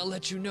 I'll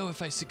let you know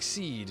if I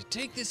succeed.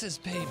 Take this as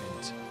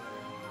payment.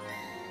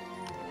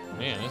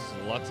 Man, this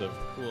is lots of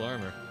cool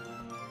armor.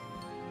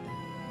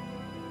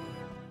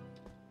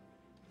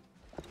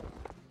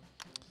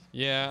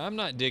 Yeah, I'm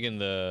not digging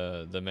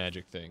the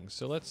magic thing.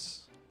 So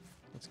let's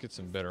get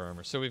some better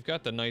armor. So we've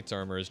got the knight's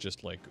armor is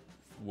just like,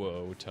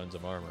 whoa, tons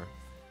of armor.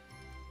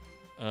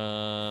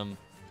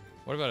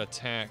 What about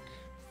attack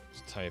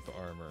type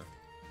armor?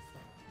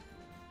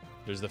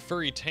 There's the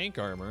furry tank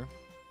armor.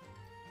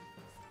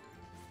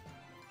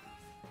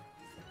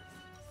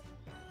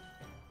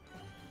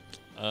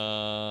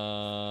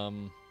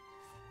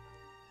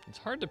 It's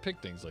hard to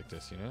pick things like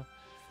this, you know?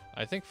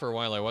 I think for a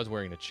while I was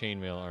wearing the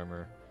chainmail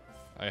armor.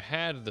 I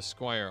had the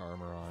squire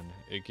armor on.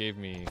 It gave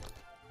me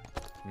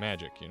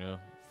magic, you know?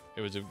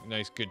 It was a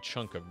nice good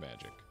chunk of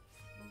magic.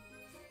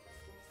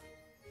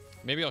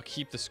 Maybe I'll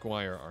keep the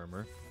squire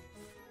armor.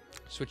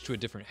 Switch to a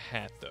different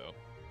hat, though.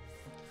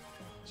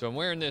 So I'm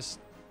wearing this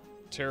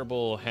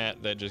terrible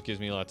hat that just gives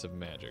me lots of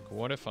magic.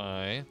 What if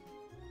I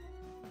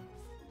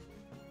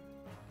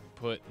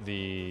put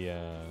the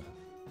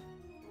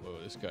whoa,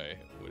 this guy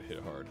would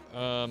hit hard.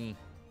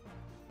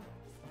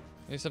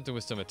 Maybe something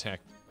with some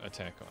attack on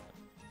it.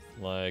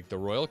 Like the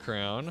royal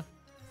crown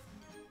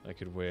I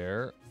could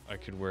wear. I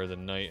could wear the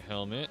knight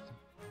helmet.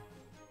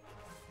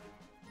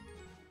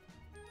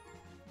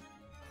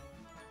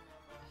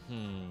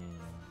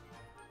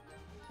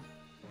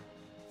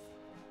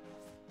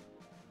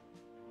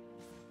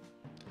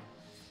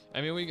 I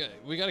mean,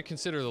 we got to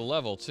consider the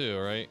level too,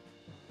 right?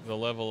 The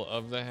level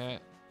of the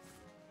hat.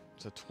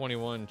 It's a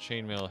 21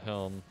 chainmail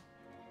helm.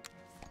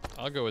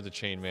 I'll go with the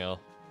chainmail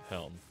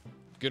helm.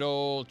 Good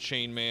old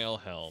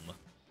chainmail helm.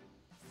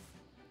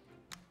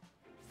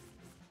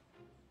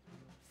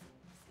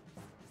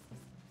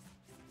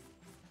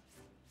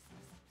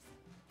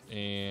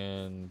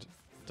 And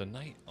the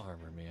knight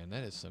armor, man,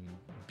 that is some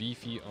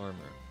beefy armor.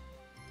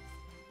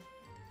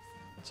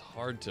 It's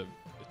hard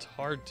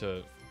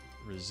to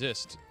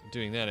resist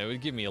doing that. It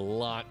would give me a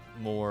lot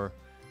more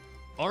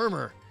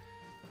armor.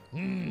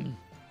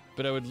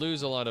 But I would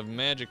lose a lot of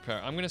magic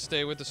power. I'm gonna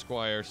stay with the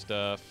squire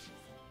stuff.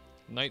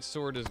 Knight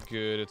sword is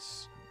good.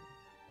 It's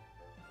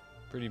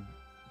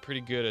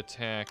pretty good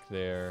attack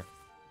there.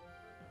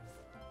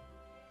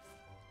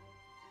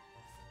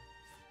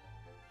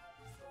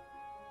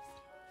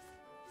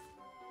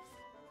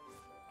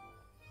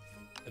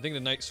 I think the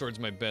knight sword's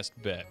my best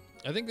bet.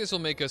 I think this will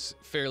make us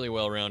fairly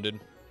well-rounded,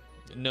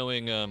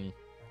 knowing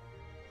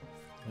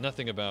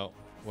nothing about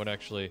what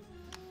actually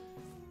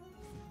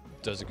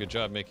does a good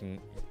job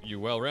making you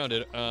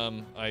well-rounded.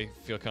 I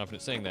feel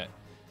confident saying that.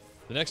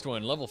 The next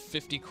one, level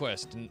 50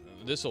 quest.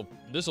 This'll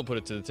put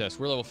it to the test.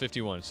 We're level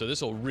 51, so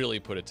this'll really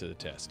put it to the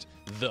test.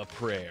 The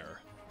prayer.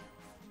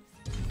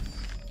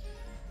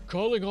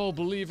 Calling all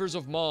believers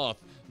of Moth,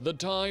 the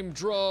time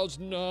draws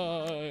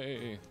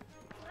nigh.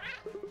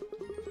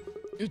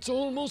 It's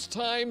almost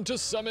time to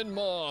summon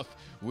Moth.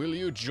 Will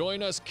you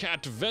join us,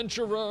 cat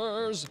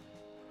venturers?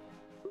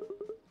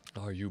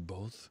 Are you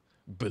both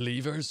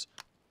believers?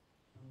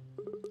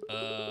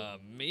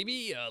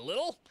 Maybe a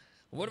little?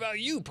 What about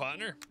you,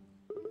 partner?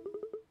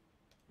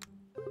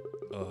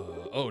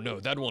 Oh no,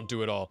 that won't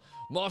do at all.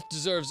 Moth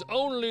deserves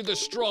only the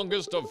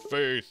strongest of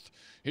faith.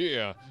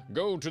 Here,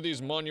 go to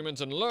these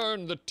monuments and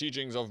learn the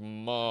teachings of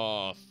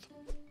Moth.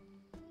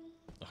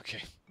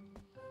 Okay.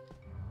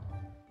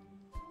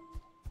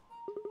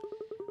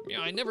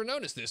 Yeah, I never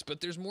noticed this,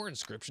 but there's more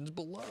inscriptions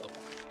below.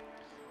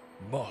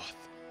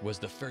 Moth was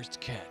the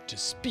first cat to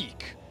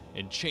speak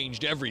and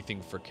changed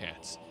everything for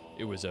cats.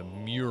 It was a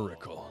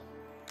miracle.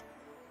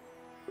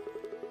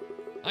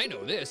 I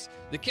know this.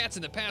 The cats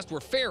in the past were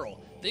feral.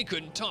 They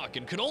couldn't talk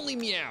and could only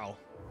meow.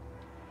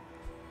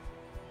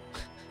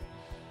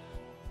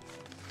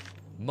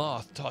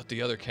 Moth taught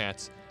the other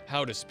cats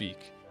how to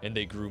speak, and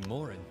they grew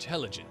more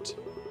intelligent.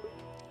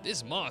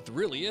 This moth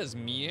really is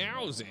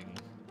meowsing.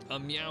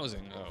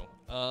 Meowsing.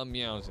 Oh,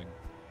 meowsing.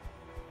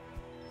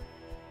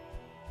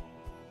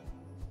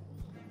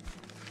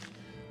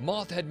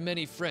 Moth had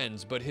many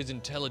friends, but his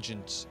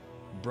intelligence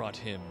brought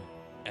him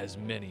as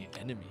many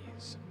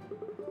enemies.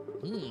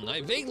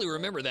 I vaguely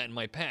remember that in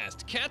my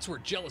past. Cats were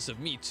jealous of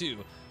me too.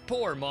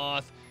 Poor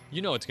Moth.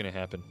 You know what's gonna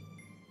happen.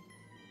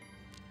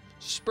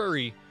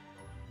 Spurry,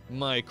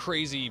 my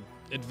crazy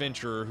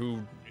adventurer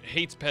who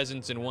hates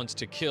peasants and wants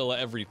to kill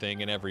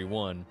everything and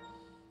everyone,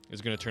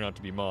 is gonna turn out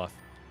to be Moth.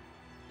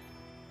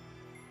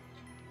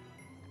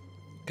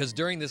 Because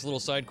during this little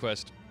side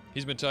quest,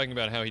 he's been talking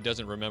about how he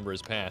doesn't remember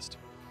his past.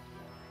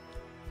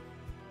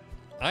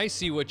 I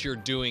see what you're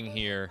doing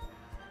here.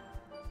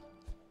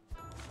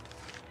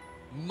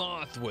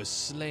 Moth was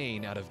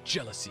slain out of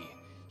jealousy.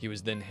 He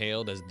was then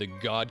hailed as the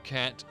God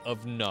Cat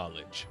of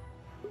Knowledge.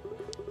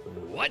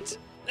 What?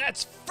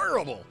 That's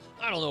furrible!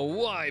 I don't know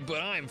why,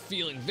 but I'm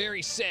feeling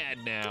very sad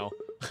now.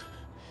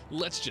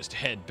 Let's just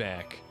head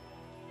back.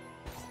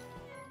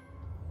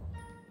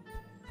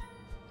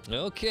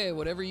 Okay,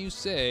 whatever you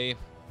say.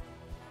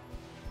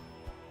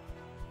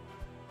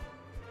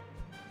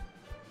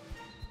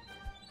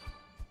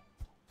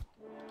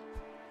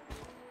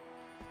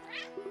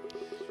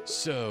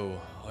 So,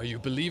 are you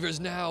believers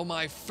now,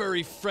 my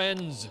furry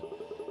friends?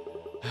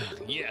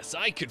 Yes,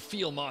 I could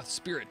feel Moth's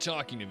spirit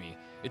talking to me.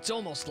 It's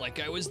almost like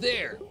I was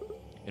there.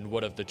 And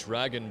what of the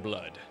dragon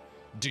blood?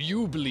 Do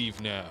you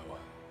believe now?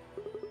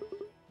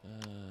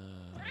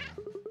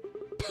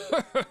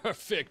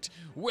 Perfect!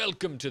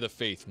 Welcome to the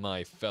faith,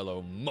 my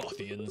fellow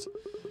Mothians.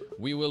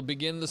 We will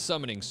begin the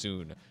summoning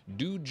soon.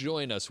 Do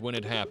join us when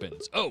it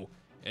happens. Oh,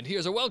 and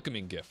here's a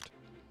welcoming gift.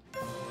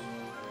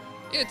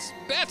 It's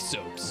bath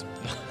soaps.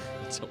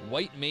 It's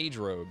white mage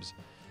robes.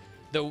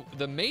 Though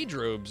the mage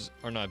robes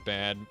are not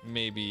bad,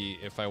 maybe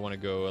if I want to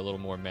go a little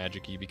more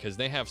magic-y, because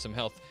they have some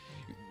health.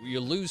 You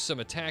lose some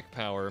attack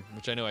power,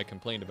 which I know I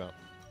complained about,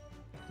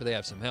 but they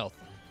have some health.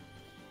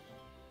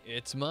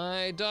 It's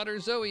my daughter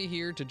Zoe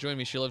here to join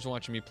me. She loves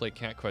watching me play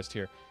Cat Quest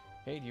here.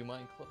 Hey, do you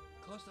mind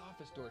close the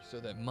office door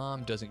so that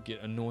Mom doesn't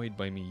get annoyed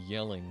by me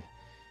yelling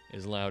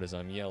as loud as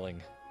I'm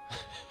yelling?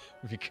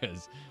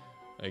 Because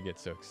I get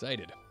so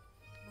excited.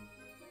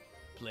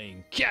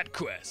 Playing Cat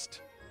Quest.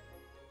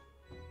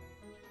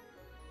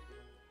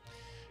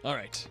 All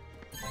right.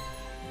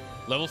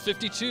 Level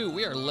 52.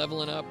 We are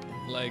leveling up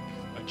like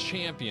a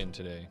champion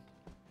today.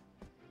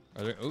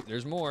 Are there? Oh,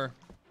 there's more.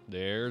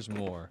 There's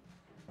more.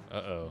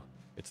 Uh-oh.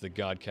 It's the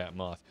God Cat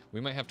Moth.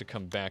 We might have to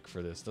come back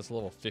for this. That's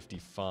level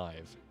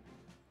 55.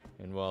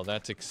 And while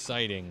that's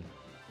exciting,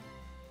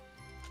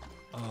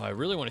 oh, I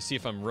really want to see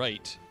if I'm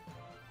right.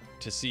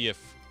 To see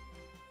if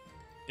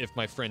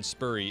my friend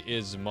Spurry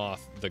is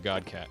Moth the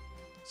God Cat.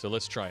 So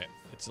let's try it.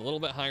 It's a little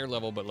bit higher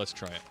level, but let's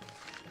try it.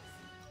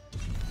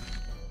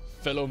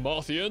 Fellow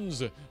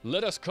Mothians,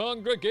 let us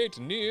congregate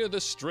near the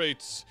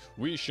straits.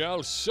 We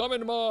shall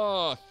summon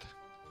Moth.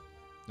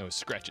 No,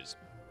 scratches.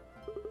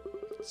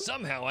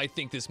 Somehow I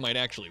think this might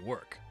actually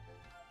work.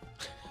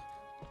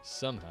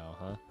 Somehow,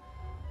 huh?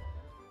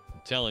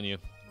 telling you.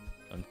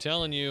 I'm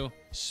telling you.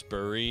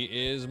 Spurry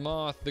is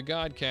Moth, the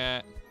god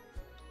cat.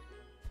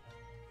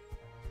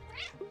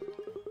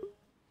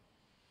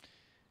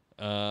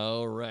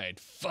 Alright,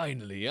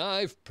 finally,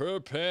 I've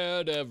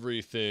prepared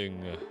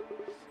everything.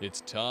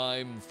 It's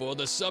time for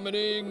the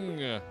summoning.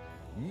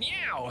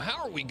 Meow,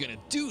 how are we gonna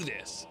do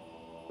this?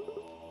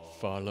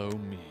 Follow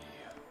me.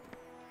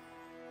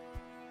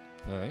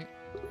 Alright.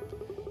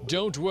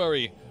 Don't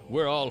worry,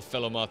 we're all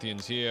fellow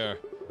Mothians here.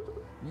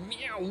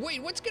 Meow,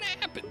 wait, what's gonna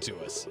happen to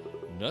us?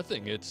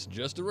 Nothing, it's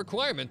just a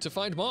requirement to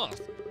find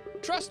Moth.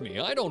 Trust me,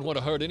 I don't want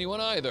to hurt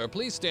anyone either.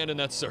 Please stand in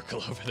that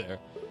circle over there.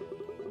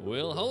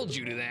 We'll hold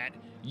you to that.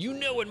 You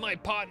know what my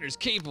partner's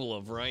capable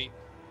of, right?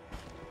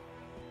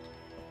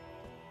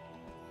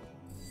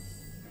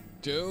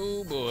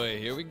 Oh boy,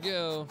 here we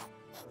go.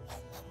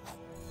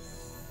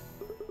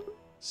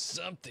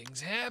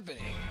 Something's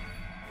happening.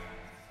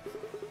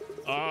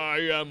 I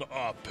am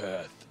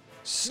Opeth,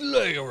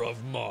 Slayer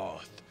of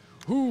Moth.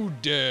 Who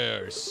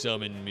dares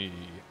summon me?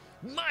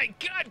 My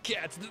god,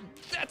 cats,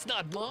 that's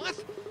not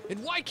Moth.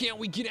 And why can't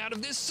we get out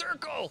of this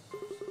circle?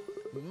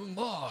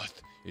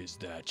 Moth, is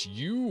that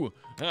you?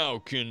 How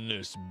can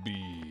this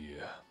be?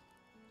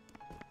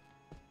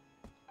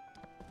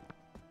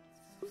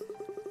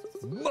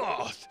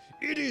 Moth,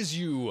 it is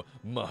you.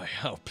 My,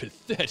 how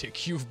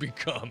pathetic you've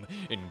become,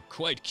 and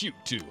quite cute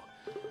too.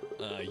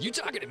 You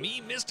talking to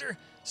me, mister?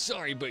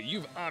 Sorry, but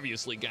you've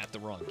obviously got the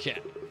wrong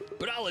cat.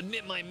 But I'll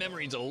admit my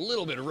memory's a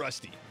little bit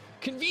rusty.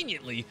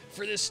 Conveniently,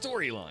 for this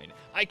storyline,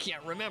 I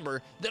can't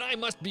remember that I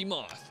must be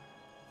Moth.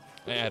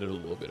 I added a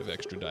little bit of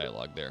extra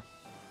dialogue there.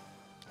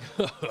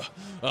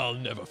 I'll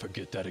never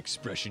forget that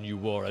expression you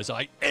wore as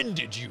I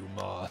ended you,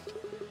 Moth.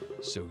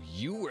 So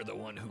you were the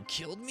one who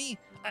killed me?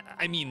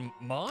 I mean,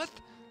 Moth?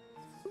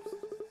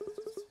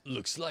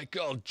 Looks like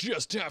I'll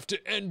just have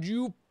to end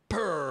you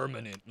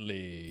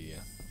permanently.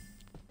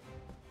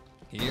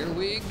 Here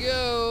we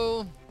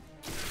go.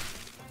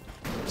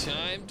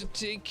 Time to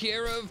take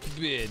care of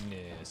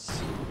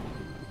business.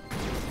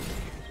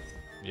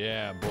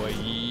 Yeah, boy.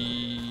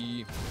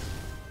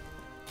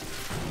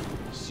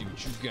 See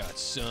what you got,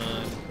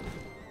 son.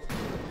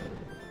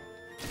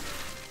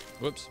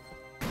 Whoops.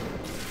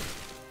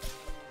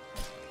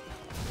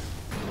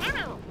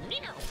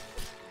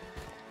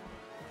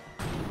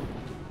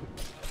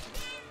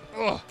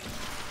 Oh.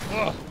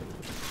 Oh.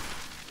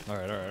 All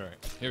right.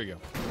 Here we go.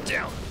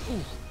 Down. Ooh.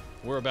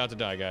 We're about to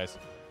die, guys.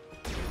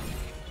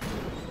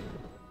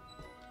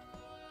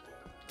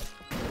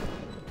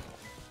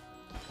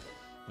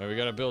 Now we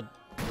gotta build.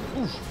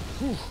 Ooh.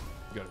 We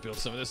gotta build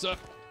some of this up.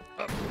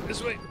 Up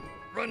this way.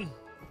 Run.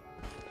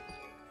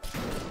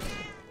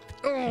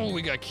 Oh,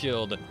 we got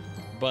killed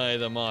by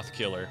the Moth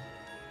Killer.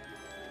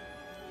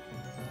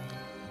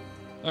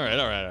 All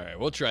right.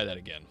 We'll try that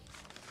again.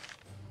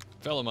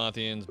 Fellow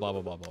Mothians, blah,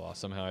 blah, blah, blah.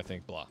 Somehow I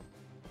think blah.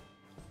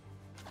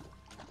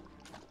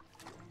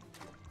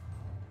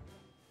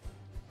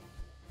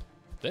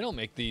 They don't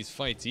make these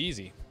fights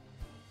easy.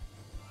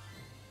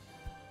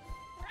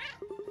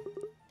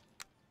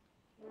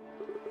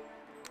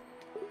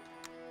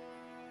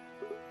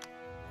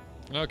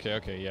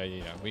 Okay,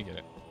 yeah, we get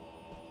it.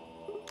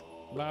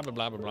 Blah, blah,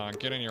 blah, blah, blah.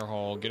 Get in your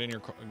hole, get in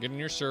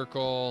your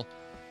circle.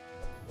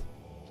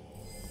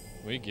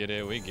 We get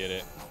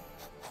it.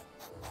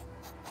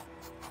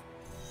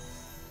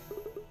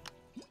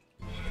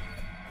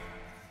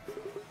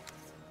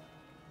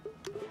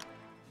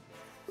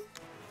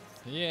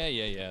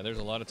 Yeah, there's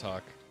a lot of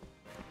talk.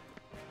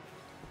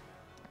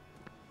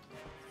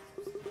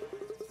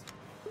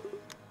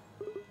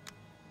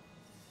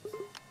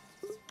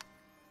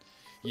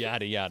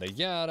 Yada, yada,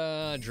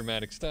 yada.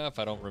 Dramatic stuff.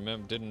 I don't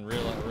remember, didn't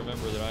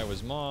remember that I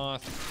was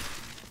Moth.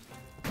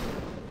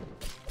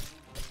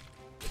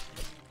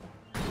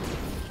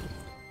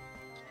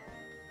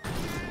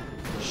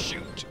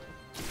 Shoot.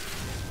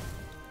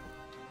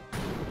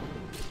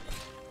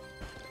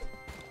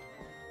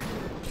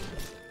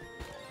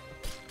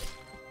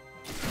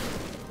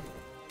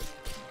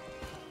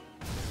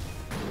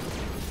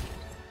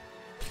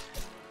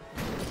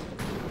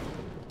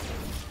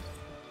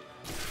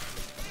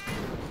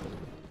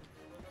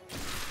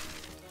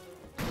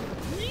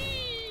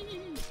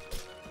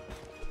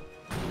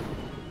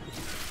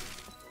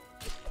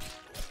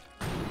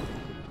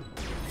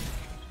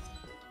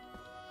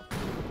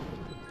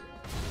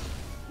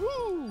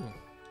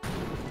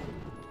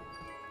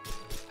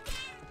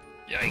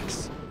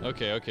 Yikes.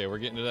 Okay, we're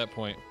getting to that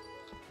point.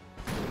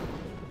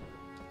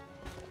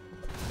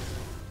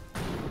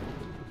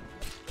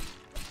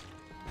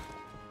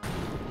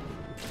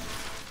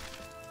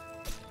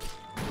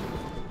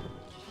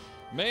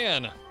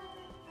 Man.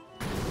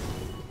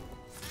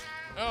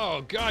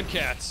 Oh, God,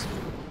 cats.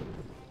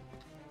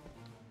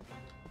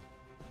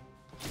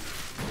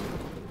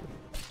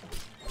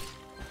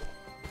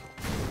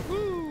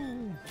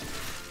 Woo.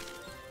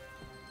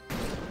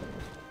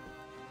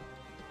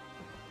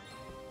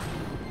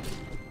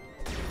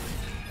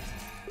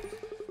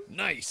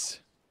 Nice.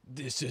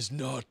 This is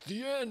not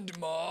the end,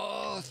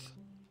 Moth.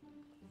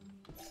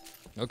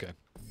 Okay.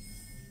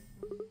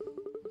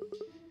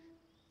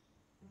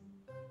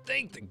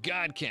 Thank the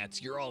God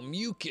Cats, you're all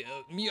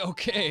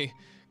okay.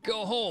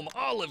 Go home,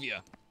 all of you.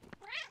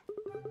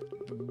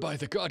 By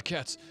the God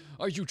Cats,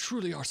 are you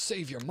truly our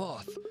savior,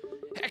 Moth?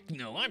 Heck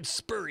no, I'm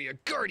Spurry, a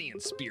guardian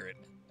spirit.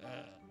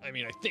 I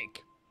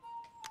think.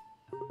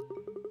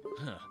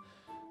 Huh.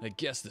 I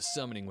guess the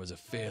summoning was a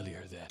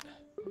failure then.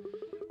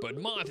 But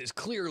Moth is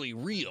clearly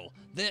real.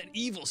 That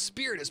evil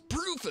spirit is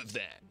proof of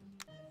that.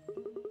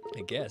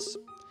 I guess.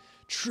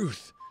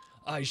 Truth.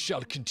 I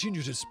shall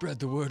continue to spread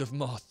the word of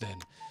Moth then.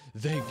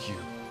 Thank you.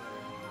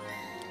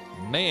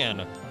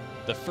 Man,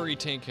 the furry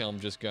tank helm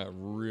just got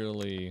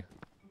really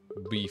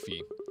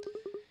beefy.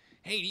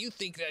 Hey, do you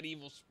think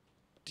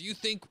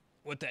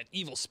what that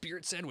evil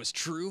spirit said was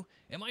true?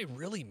 Am I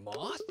really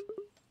Moth?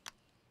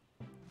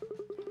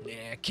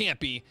 Nah, can't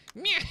be.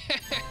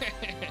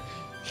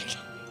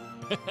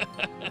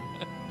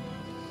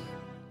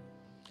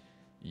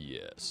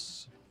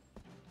 Yes.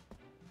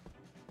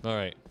 All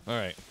right.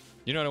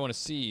 You know what I want to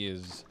see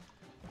is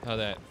how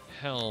that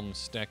helm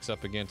stacks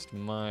up against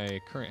my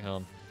current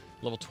helm.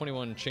 Level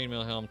 21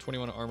 chainmail helm,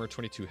 21 armor,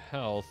 22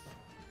 health.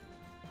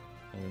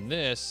 And then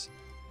this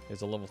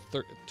is a level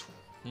 30.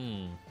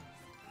 It'll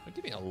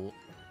give me a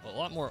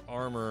lot more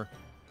armor.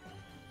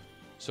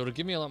 So it'll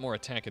give me a lot more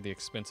attack at the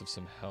expense of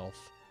some health.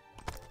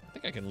 I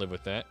think I can live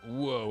with that.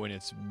 Whoa, and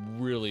it's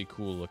really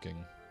cool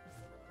looking.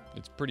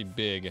 It's pretty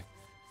big.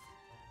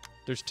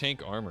 There's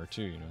tank armor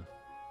too, you know.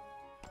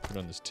 Put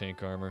on this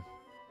tank armor.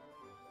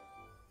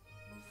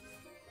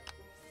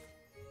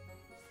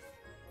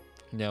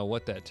 Now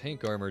what that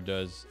tank armor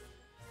does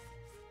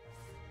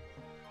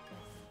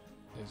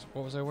is,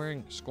 what was I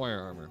wearing? Squire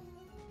armor.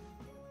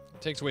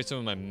 It takes away some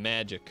of my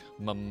magic.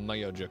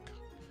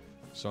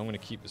 So I'm gonna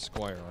keep the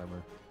Squire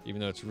armor,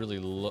 even though it's really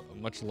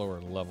much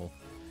lower level.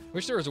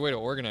 Wish there was a way to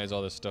organize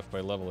all this stuff by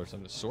level or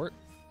something. Sort?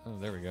 Oh,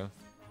 there we go.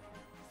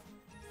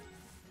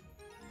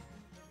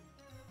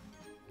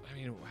 I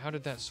mean, how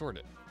did that sort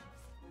it?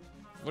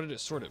 What did it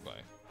sort it by?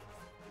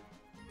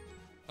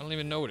 I don't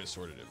even know what it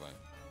sorted it by.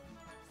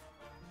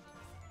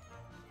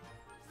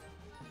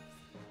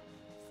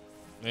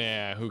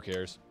 Yeah, who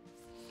cares?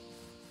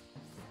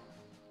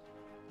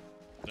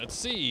 Let's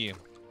see.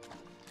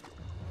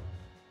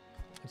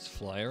 Let's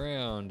fly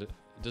around.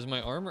 Does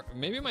my armor...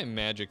 Maybe my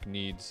magic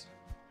needs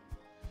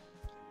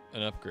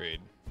an upgrade.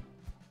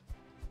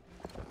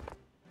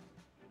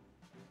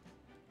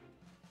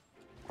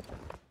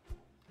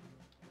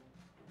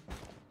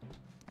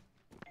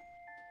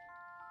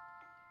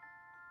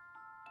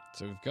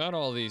 So we've got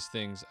all these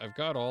things. I've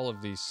got all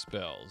of these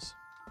spells.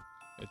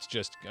 It's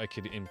just I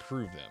could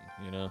improve them,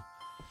 you know?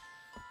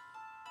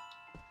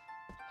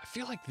 I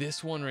feel like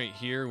this one right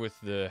here with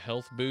the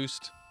health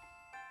boost.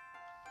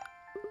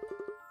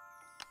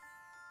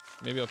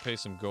 Maybe I'll pay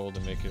some gold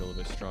to make it a little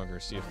bit stronger.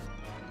 See if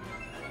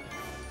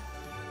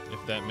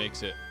that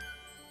makes it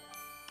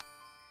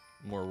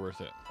more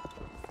worth it.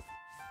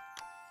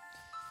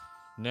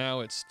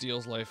 Now it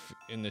steals life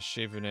in the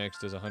shape of an axe,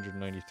 does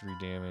 193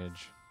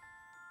 damage.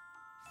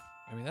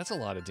 I mean, that's a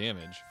lot of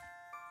damage.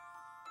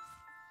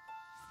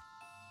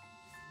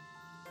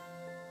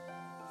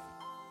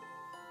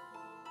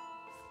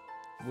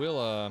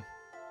 We'll,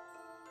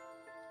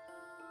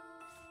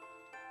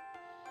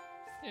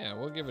 yeah,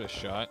 we'll give it a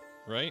shot,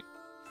 right?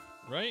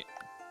 Right?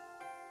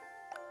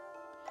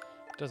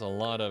 Does a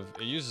lot of,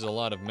 it uses a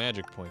lot of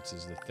magic points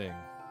is the thing.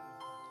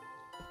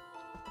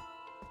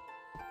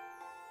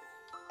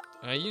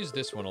 I use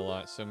this one a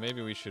lot, so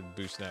maybe we should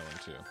boost that one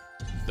too.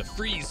 The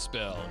freeze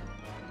spell.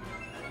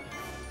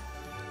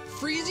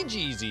 Freezy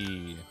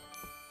Jeezy.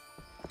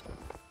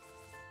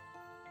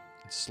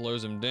 It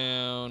slows him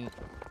down.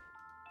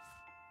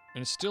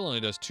 And it still only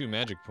does 2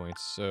 magic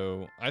points,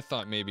 so I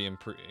thought maybe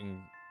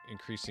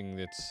increasing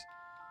its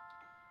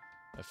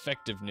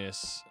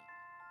effectiveness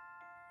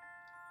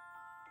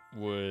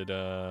would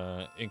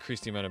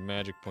increase the amount of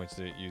magic points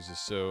that it uses.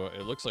 So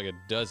it looks like it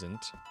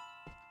doesn't.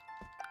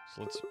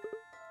 So let's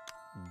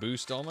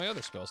boost all my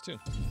other spells too.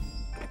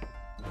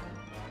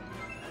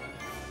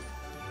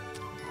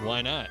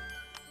 Why not?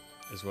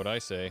 Is what I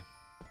say.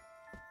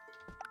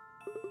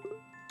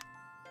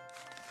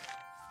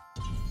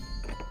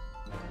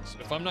 So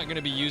if I'm not going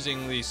to be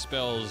using these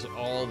spells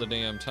all the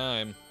damn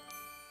time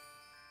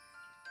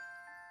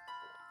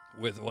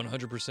with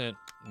 100%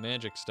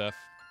 magic stuff,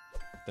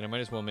 then I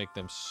might as well make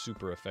them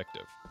super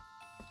effective.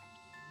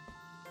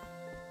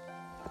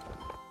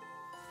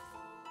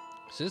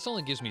 So this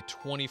only gives me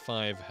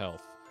 25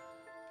 health,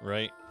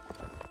 right?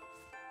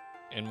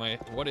 And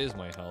what is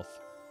my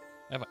health?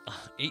 I have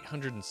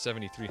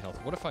 873 health.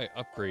 What if I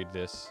upgrade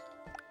this?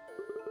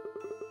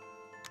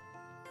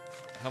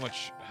 How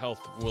much health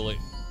will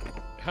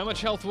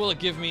it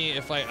give me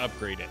if I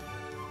upgrade it?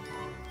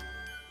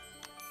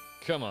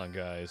 Come on,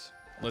 guys.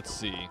 Let's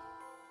see.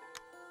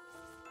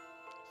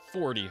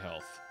 40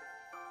 health.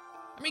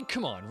 I mean,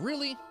 come on,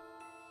 really?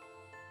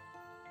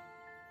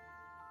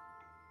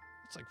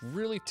 It's like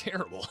really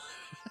terrible.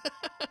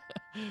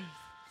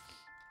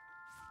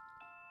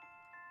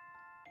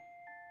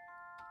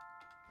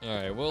 All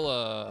right,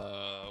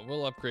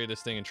 we'll upgrade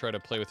this thing and try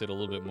to play with it a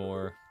little bit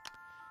more.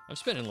 I'm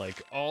spending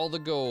like all the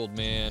gold,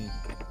 man.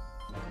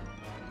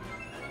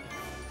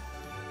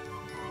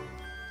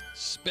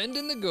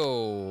 Spending the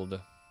gold.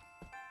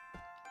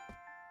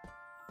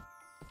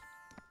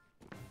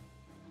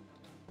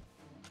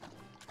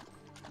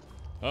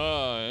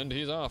 And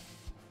he's off.